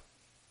not.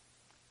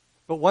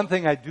 But one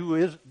thing I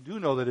do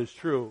know that is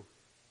true.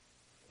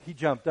 He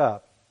jumped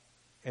up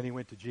and he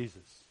went to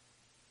Jesus.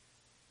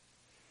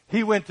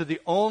 He went to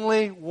the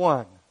only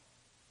one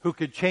who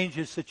could change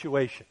his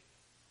situation.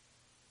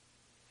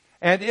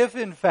 And if,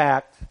 in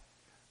fact,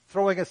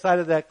 throwing aside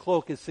of that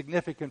cloak is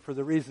significant for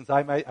the reasons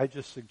I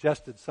just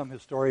suggested some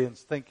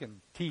historians think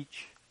and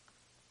teach,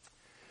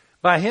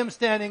 By him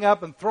standing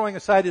up and throwing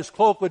aside his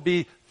cloak would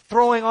be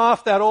throwing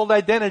off that old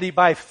identity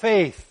by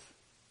faith,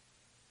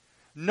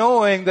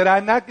 knowing that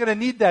I'm not going to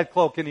need that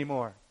cloak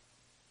anymore.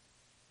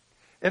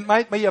 It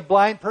might be a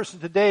blind person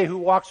today who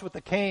walks with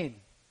a cane.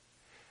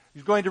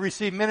 He's going to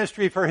receive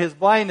ministry for his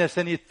blindness,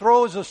 and he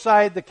throws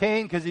aside the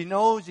cane because he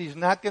knows he's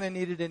not going to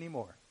need it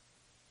anymore.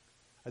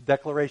 A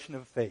declaration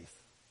of faith,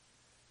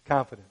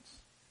 confidence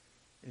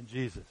in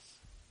Jesus.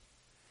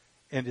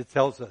 And it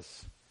tells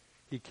us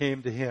he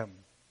came to him.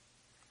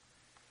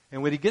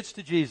 And when he gets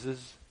to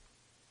Jesus,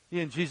 he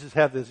and Jesus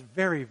have this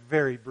very,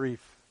 very brief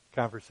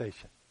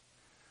conversation.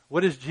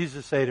 What does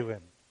Jesus say to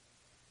him?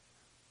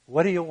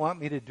 What do you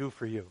want me to do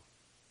for you?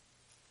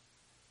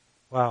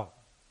 Wow.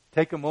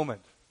 Take a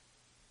moment.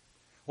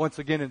 Once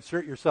again,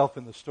 insert yourself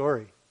in the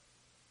story.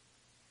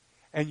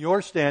 And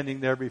you're standing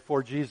there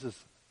before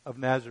Jesus of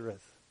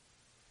Nazareth.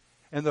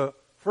 And the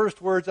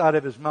first words out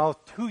of his mouth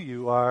to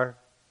you are,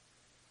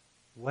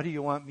 what do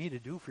you want me to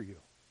do for you?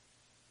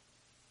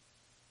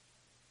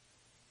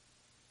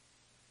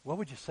 What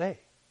would you say?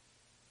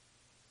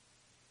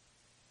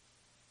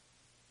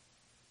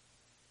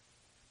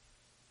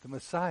 The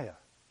Messiah,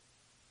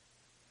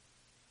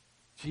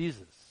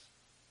 Jesus,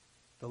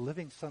 the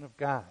living Son of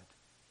God,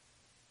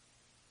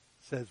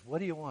 says, what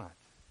do you want?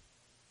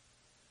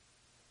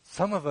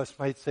 Some of us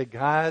might say,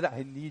 God,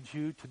 I need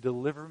you to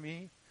deliver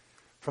me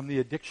from the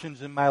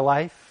addictions in my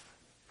life.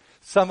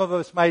 Some of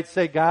us might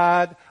say,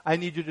 God, I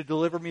need you to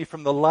deliver me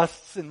from the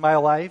lusts in my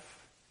life.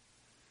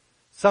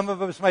 Some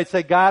of us might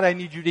say, God, I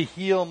need you to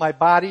heal my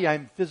body.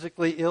 I'm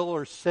physically ill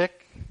or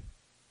sick.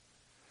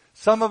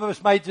 Some of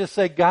us might just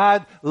say,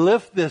 God,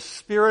 lift this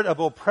spirit of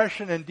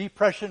oppression and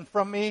depression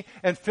from me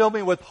and fill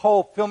me with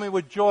hope, fill me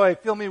with joy,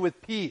 fill me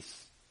with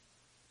peace.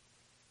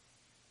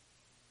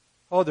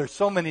 Oh, there's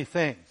so many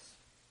things.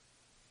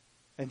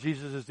 And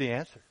Jesus is the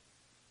answer.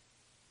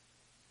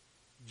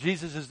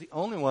 Jesus is the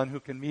only one who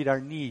can meet our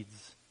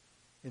needs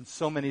in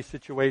so many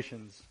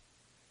situations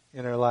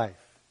in our life.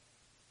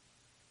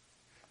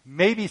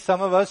 Maybe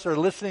some of us are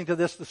listening to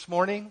this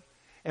morning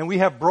and we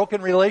have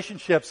broken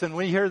relationships, and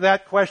we hear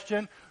that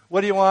question,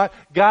 what do you want?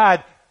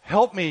 God,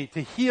 help me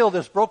to heal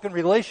this broken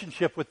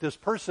relationship with this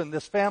person,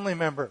 this family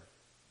member.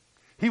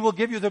 He will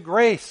give you the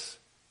grace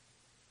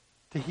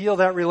to heal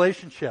that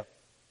relationship.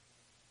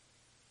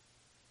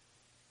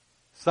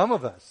 Some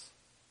of us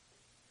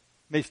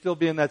may still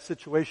be in that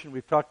situation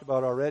we've talked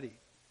about already.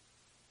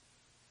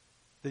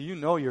 That you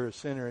know you're a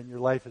sinner and your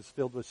life is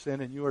filled with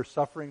sin and you are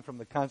suffering from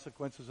the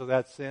consequences of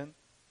that sin.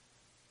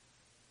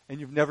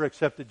 And you've never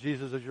accepted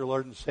Jesus as your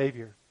Lord and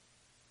Savior.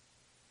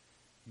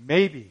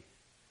 Maybe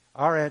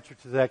our answer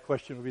to that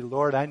question would be,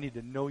 Lord, I need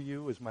to know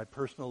you as my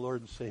personal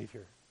Lord and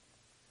Savior.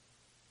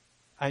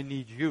 I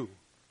need you.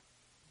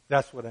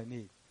 That's what I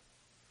need.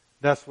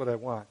 That's what I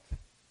want.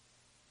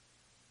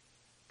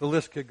 The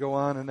list could go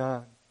on and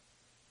on.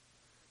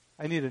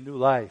 I need a new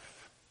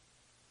life.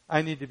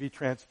 I need to be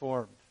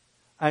transformed.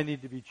 I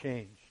need to be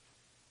changed.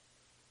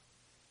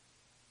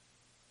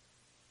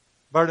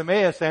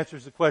 Bartimaeus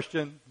answers the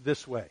question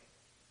this way.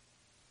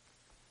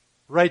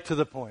 Right to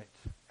the point.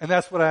 And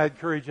that's what I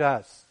encourage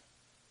us.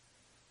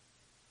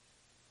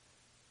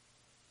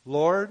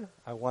 Lord,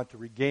 I want to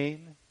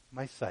regain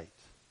my sight.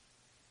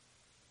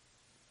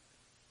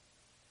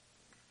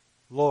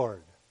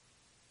 Lord.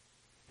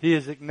 He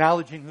is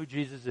acknowledging who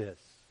Jesus is.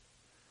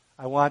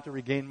 I want to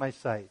regain my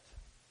sight.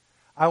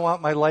 I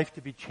want my life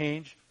to be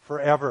changed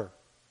forever.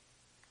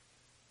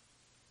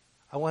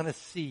 I want to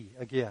see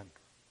again.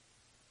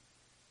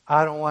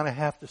 I don't want to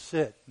have to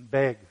sit and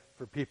beg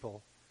for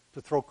people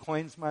to throw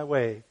coins my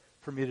way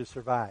for me to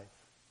survive.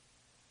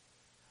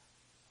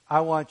 I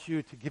want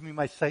you to give me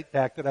my sight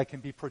back that I can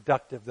be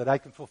productive, that I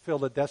can fulfill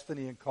the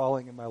destiny and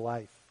calling in my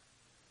life.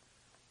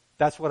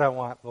 That's what I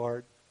want,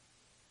 Lord.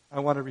 I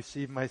want to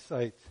receive my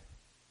sight.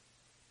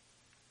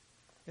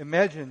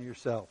 Imagine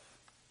yourself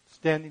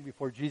standing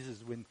before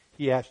Jesus when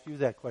he asked you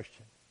that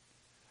question.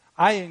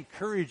 I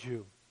encourage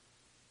you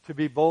to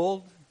be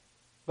bold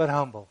but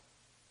humble,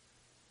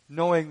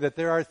 knowing that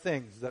there are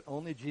things that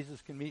only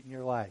Jesus can meet in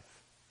your life,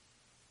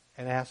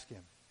 and ask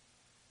him.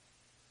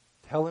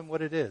 Tell him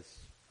what it is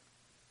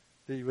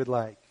that you would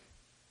like.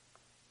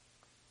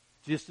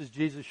 Just as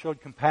Jesus showed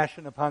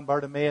compassion upon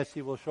Bartimaeus,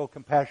 he will show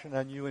compassion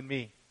on you and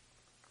me.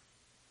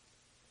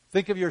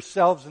 Think of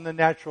yourselves in the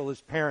natural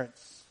as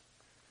parents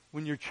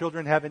when your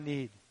children have a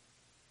need.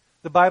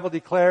 The Bible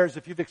declares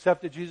if you've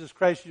accepted Jesus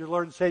Christ as your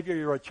Lord and Savior,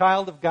 you're a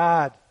child of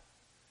God.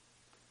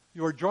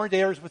 You are joint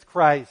heirs with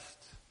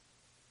Christ.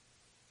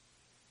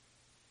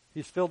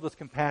 He's filled with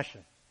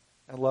compassion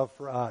and love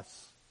for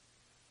us.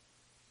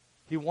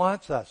 He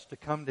wants us to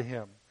come to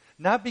him,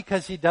 not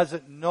because he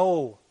doesn't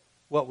know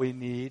what we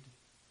need,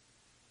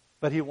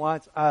 but he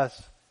wants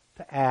us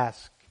to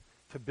ask,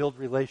 to build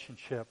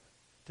relationship,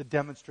 to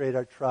demonstrate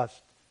our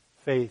trust,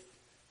 faith,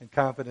 and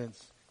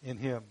confidence in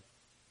him.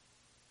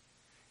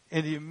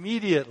 And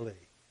immediately,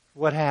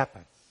 what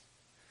happens?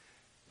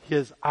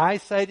 His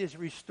eyesight is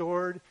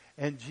restored,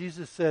 and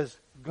Jesus says,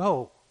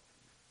 go.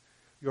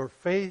 Your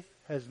faith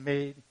has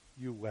made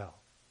you well.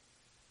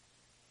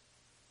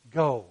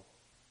 Go.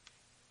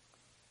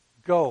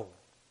 Go.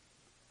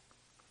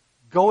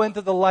 Go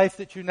into the life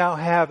that you now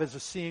have as a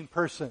seeing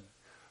person.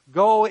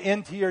 Go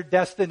into your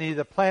destiny,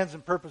 the plans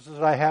and purposes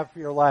that I have for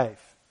your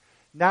life.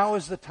 Now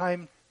is the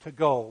time to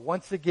go.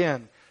 Once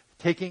again,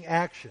 taking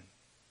action.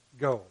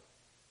 Go.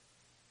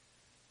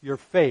 Your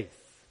faith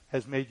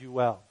has made you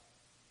well.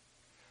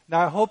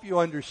 Now I hope you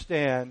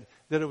understand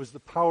that it was the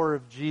power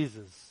of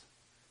Jesus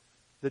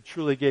that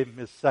truly gave him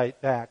his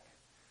sight back.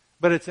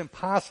 But it's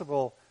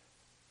impossible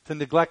to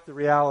neglect the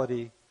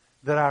reality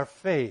that our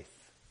faith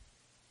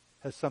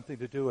has something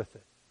to do with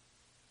it.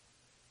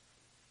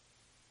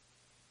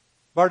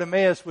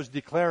 Bartimaeus was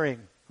declaring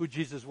who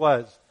Jesus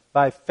was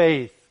by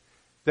faith,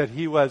 that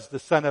he was the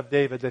Son of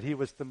David, that he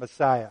was the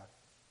Messiah.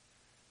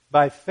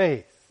 By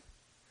faith,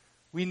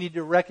 we need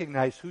to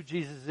recognize who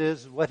Jesus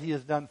is and what he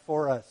has done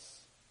for us.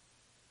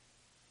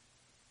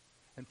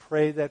 And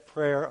pray that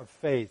prayer of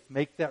faith.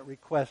 Make that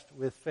request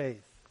with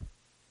faith,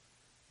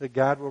 that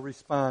God will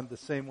respond the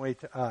same way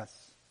to us.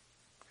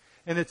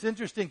 And it's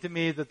interesting to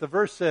me that the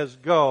verse says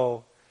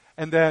go,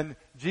 and then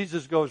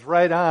Jesus goes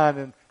right on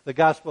in the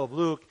Gospel of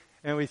Luke,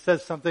 and he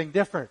says something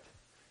different.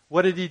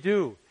 What did he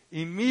do?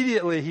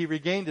 Immediately he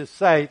regained his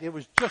sight. It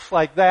was just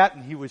like that,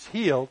 and he was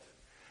healed.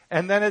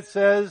 And then it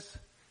says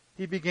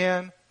he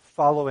began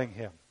following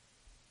him.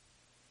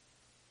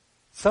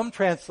 Some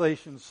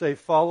translations say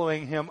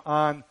following him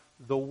on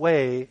the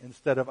way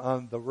instead of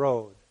on the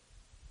road.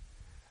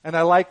 And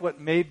I like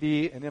what may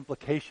be an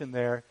implication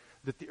there,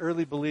 that the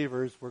early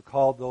believers were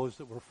called those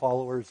that were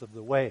followers of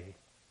the way.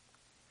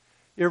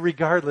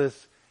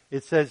 Irregardless,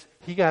 it says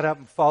he got up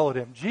and followed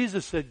him.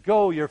 Jesus said,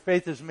 go, your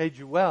faith has made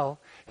you well.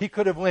 He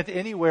could have went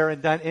anywhere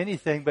and done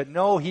anything, but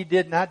no, he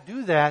did not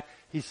do that.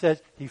 He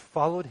says he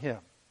followed him.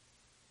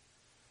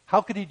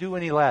 How could he do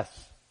any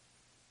less?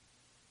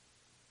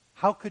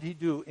 How could he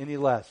do any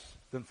less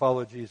than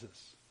follow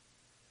Jesus?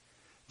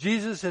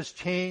 Jesus has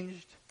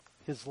changed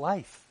his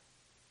life.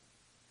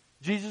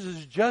 Jesus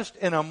has just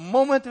in a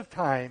moment of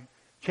time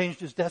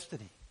changed his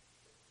destiny.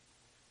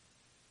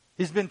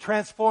 He's been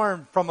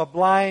transformed from a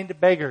blind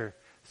beggar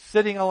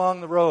sitting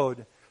along the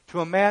road to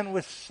a man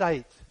with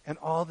sight and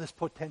all this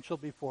potential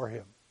before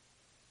him.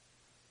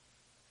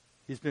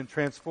 He's been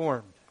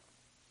transformed.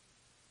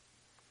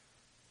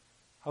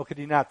 How could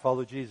he not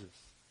follow Jesus?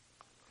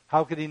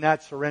 How could he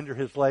not surrender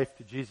his life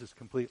to Jesus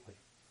completely?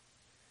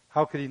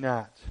 How could he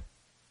not?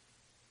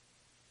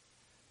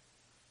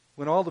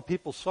 When all the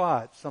people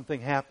saw it,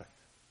 something happened.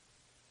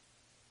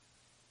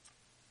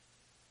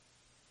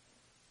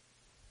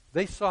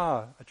 They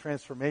saw a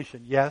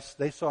transformation, yes.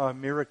 They saw a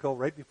miracle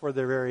right before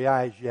their very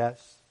eyes,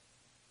 yes.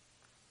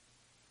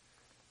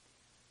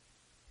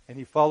 And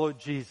he followed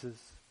Jesus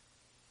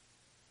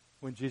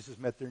when Jesus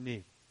met their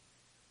need.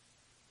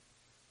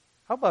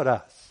 How about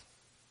us?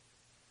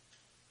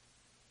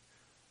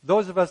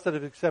 Those of us that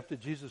have accepted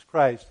Jesus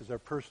Christ as our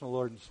personal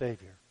Lord and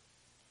Savior,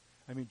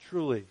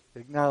 truly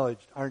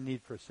acknowledged our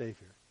need for a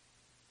Savior.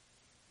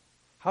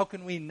 How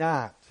can we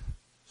not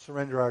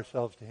surrender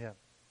ourselves to him?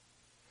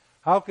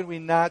 How can we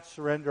not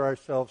surrender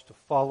ourselves to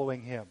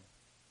following him?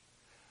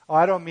 Oh,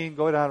 I don't mean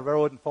go down a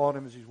road and follow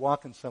him as he's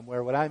walking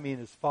somewhere. What I mean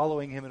is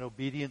following him in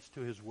obedience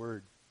to his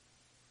word.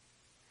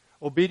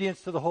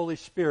 Obedience to the Holy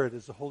Spirit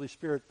as the Holy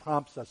Spirit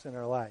prompts us in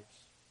our lives.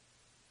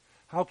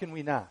 How can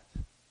we not?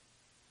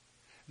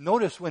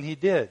 Notice when he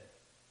did,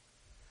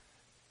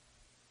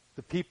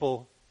 the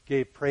people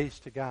gave praise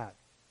to God.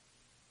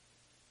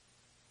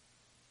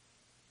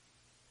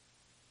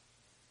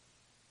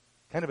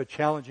 Kind of a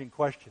challenging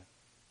question.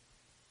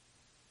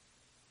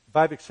 If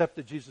I've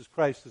accepted Jesus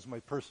Christ as my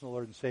personal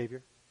Lord and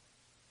Savior,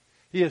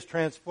 he has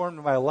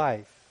transformed my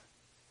life.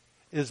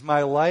 Is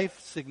my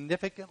life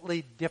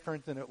significantly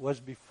different than it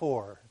was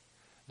before,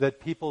 that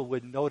people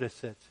would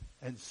notice it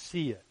and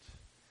see it,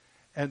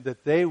 and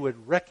that they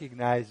would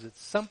recognize that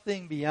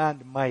something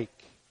beyond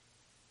Mike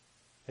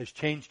has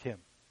changed him?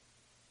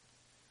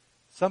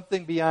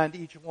 Something beyond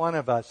each one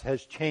of us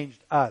has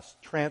changed us,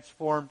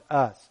 transformed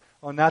us.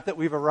 Oh, not that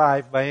we've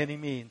arrived by any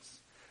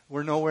means.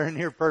 We're nowhere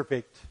near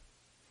perfect.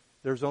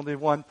 There's only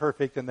one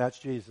perfect, and that's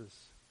Jesus.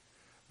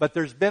 But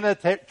there's been a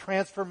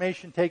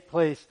transformation take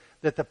place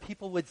that the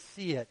people would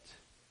see it.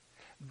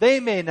 They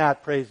may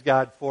not praise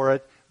God for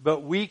it,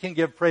 but we can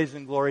give praise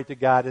and glory to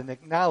God and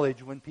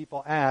acknowledge when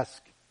people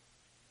ask,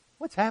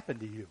 what's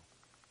happened to you?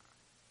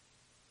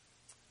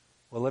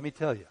 Well, let me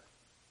tell you.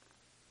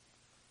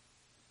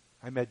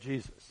 I met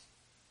Jesus,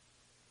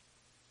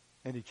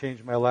 and he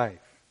changed my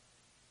life.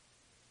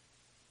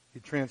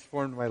 He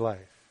transformed my life.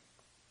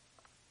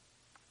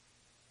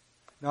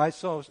 Now,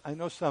 I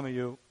know some of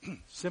you,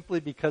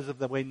 simply because of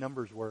the way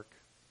numbers work,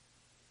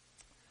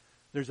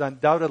 there's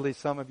undoubtedly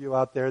some of you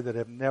out there that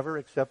have never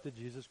accepted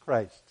Jesus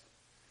Christ.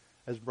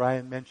 As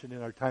Brian mentioned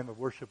in our time of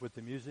worship with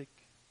the music,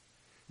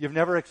 you've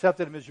never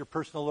accepted him as your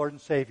personal Lord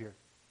and Savior.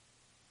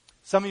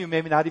 Some of you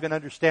may not even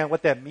understand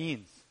what that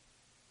means.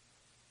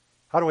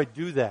 How do I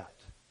do that?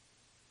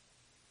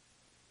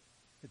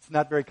 It's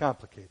not very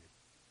complicated.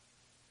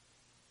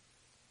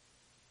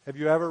 Have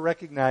you ever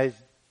recognized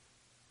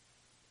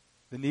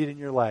the need in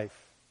your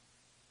life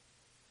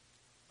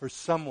for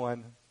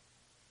someone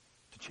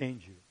to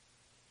change you?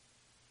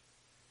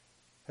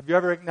 Have you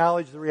ever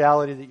acknowledged the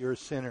reality that you're a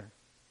sinner?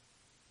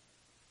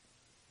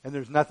 And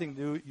there's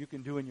nothing you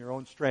can do in your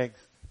own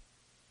strength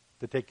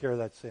to take care of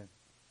that sin?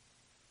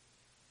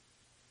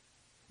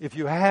 If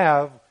you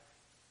have,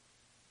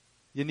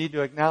 you need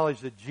to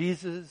acknowledge that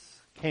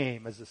Jesus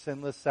came as a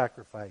sinless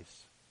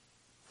sacrifice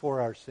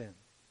for our sin.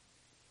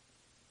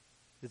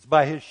 It's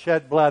by His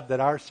shed blood that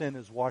our sin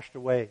is washed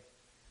away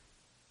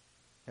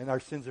and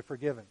our sins are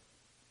forgiven.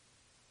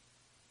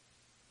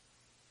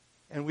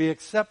 And we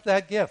accept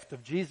that gift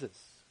of Jesus.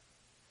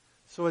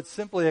 So it's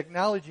simply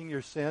acknowledging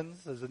your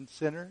sins as a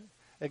sinner,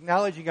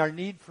 acknowledging our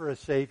need for a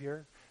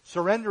Savior,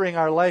 surrendering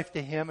our life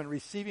to Him, and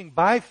receiving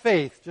by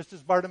faith, just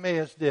as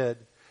Bartimaeus did,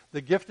 the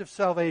gift of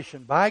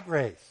salvation by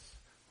grace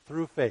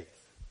through faith.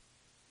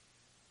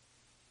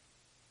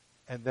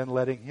 And then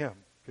letting Him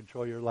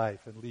control your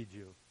life and lead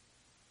you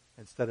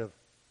instead of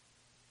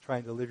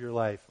trying to live your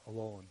life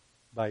alone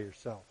by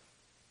yourself.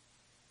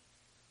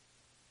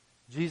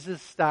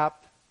 Jesus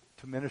stopped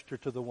to minister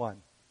to the one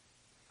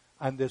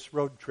on this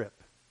road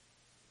trip,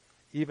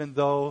 even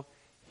though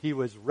He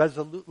was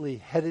resolutely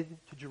headed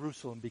to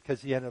Jerusalem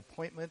because He had an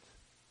appointment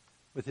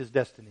with His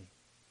destiny.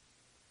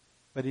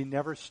 But He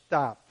never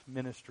stopped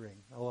ministering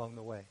along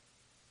the way.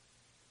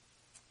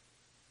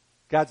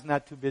 God's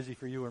not too busy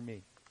for you or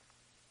me.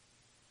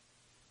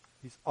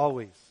 He's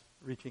always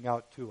reaching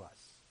out to us.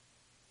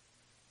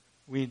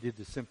 We need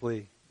to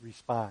simply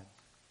respond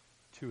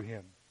to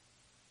Him.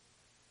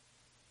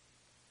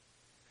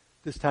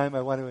 This time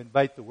I want to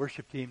invite the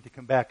worship team to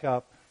come back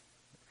up.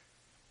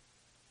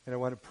 And I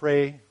want to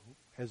pray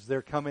as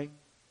they're coming.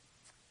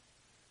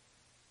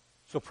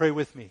 So pray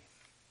with me,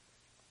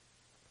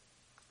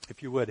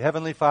 if you would.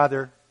 Heavenly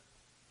Father,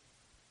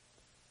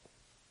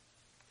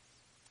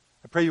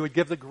 I pray you would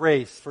give the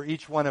grace for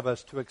each one of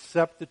us to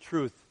accept the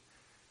truth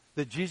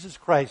that Jesus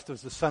Christ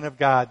was the Son of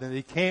God, and that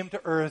He came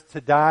to earth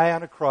to die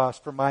on a cross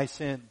for my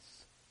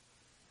sins.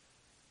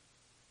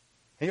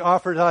 He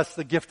offered us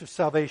the gift of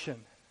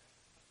salvation,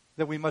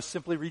 that we must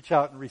simply reach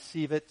out and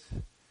receive it,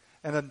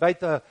 and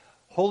invite the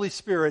Holy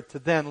Spirit to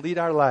then lead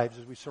our lives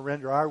as we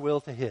surrender our will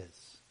to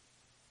His.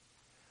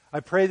 I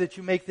pray that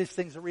you make these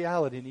things a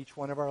reality in each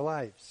one of our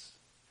lives.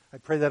 I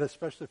pray that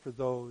especially for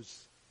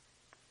those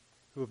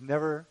who have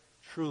never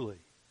truly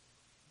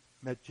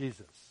met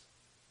Jesus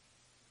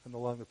and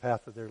along the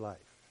path of their life.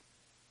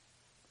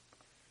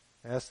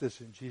 I ask this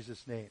in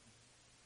Jesus' name.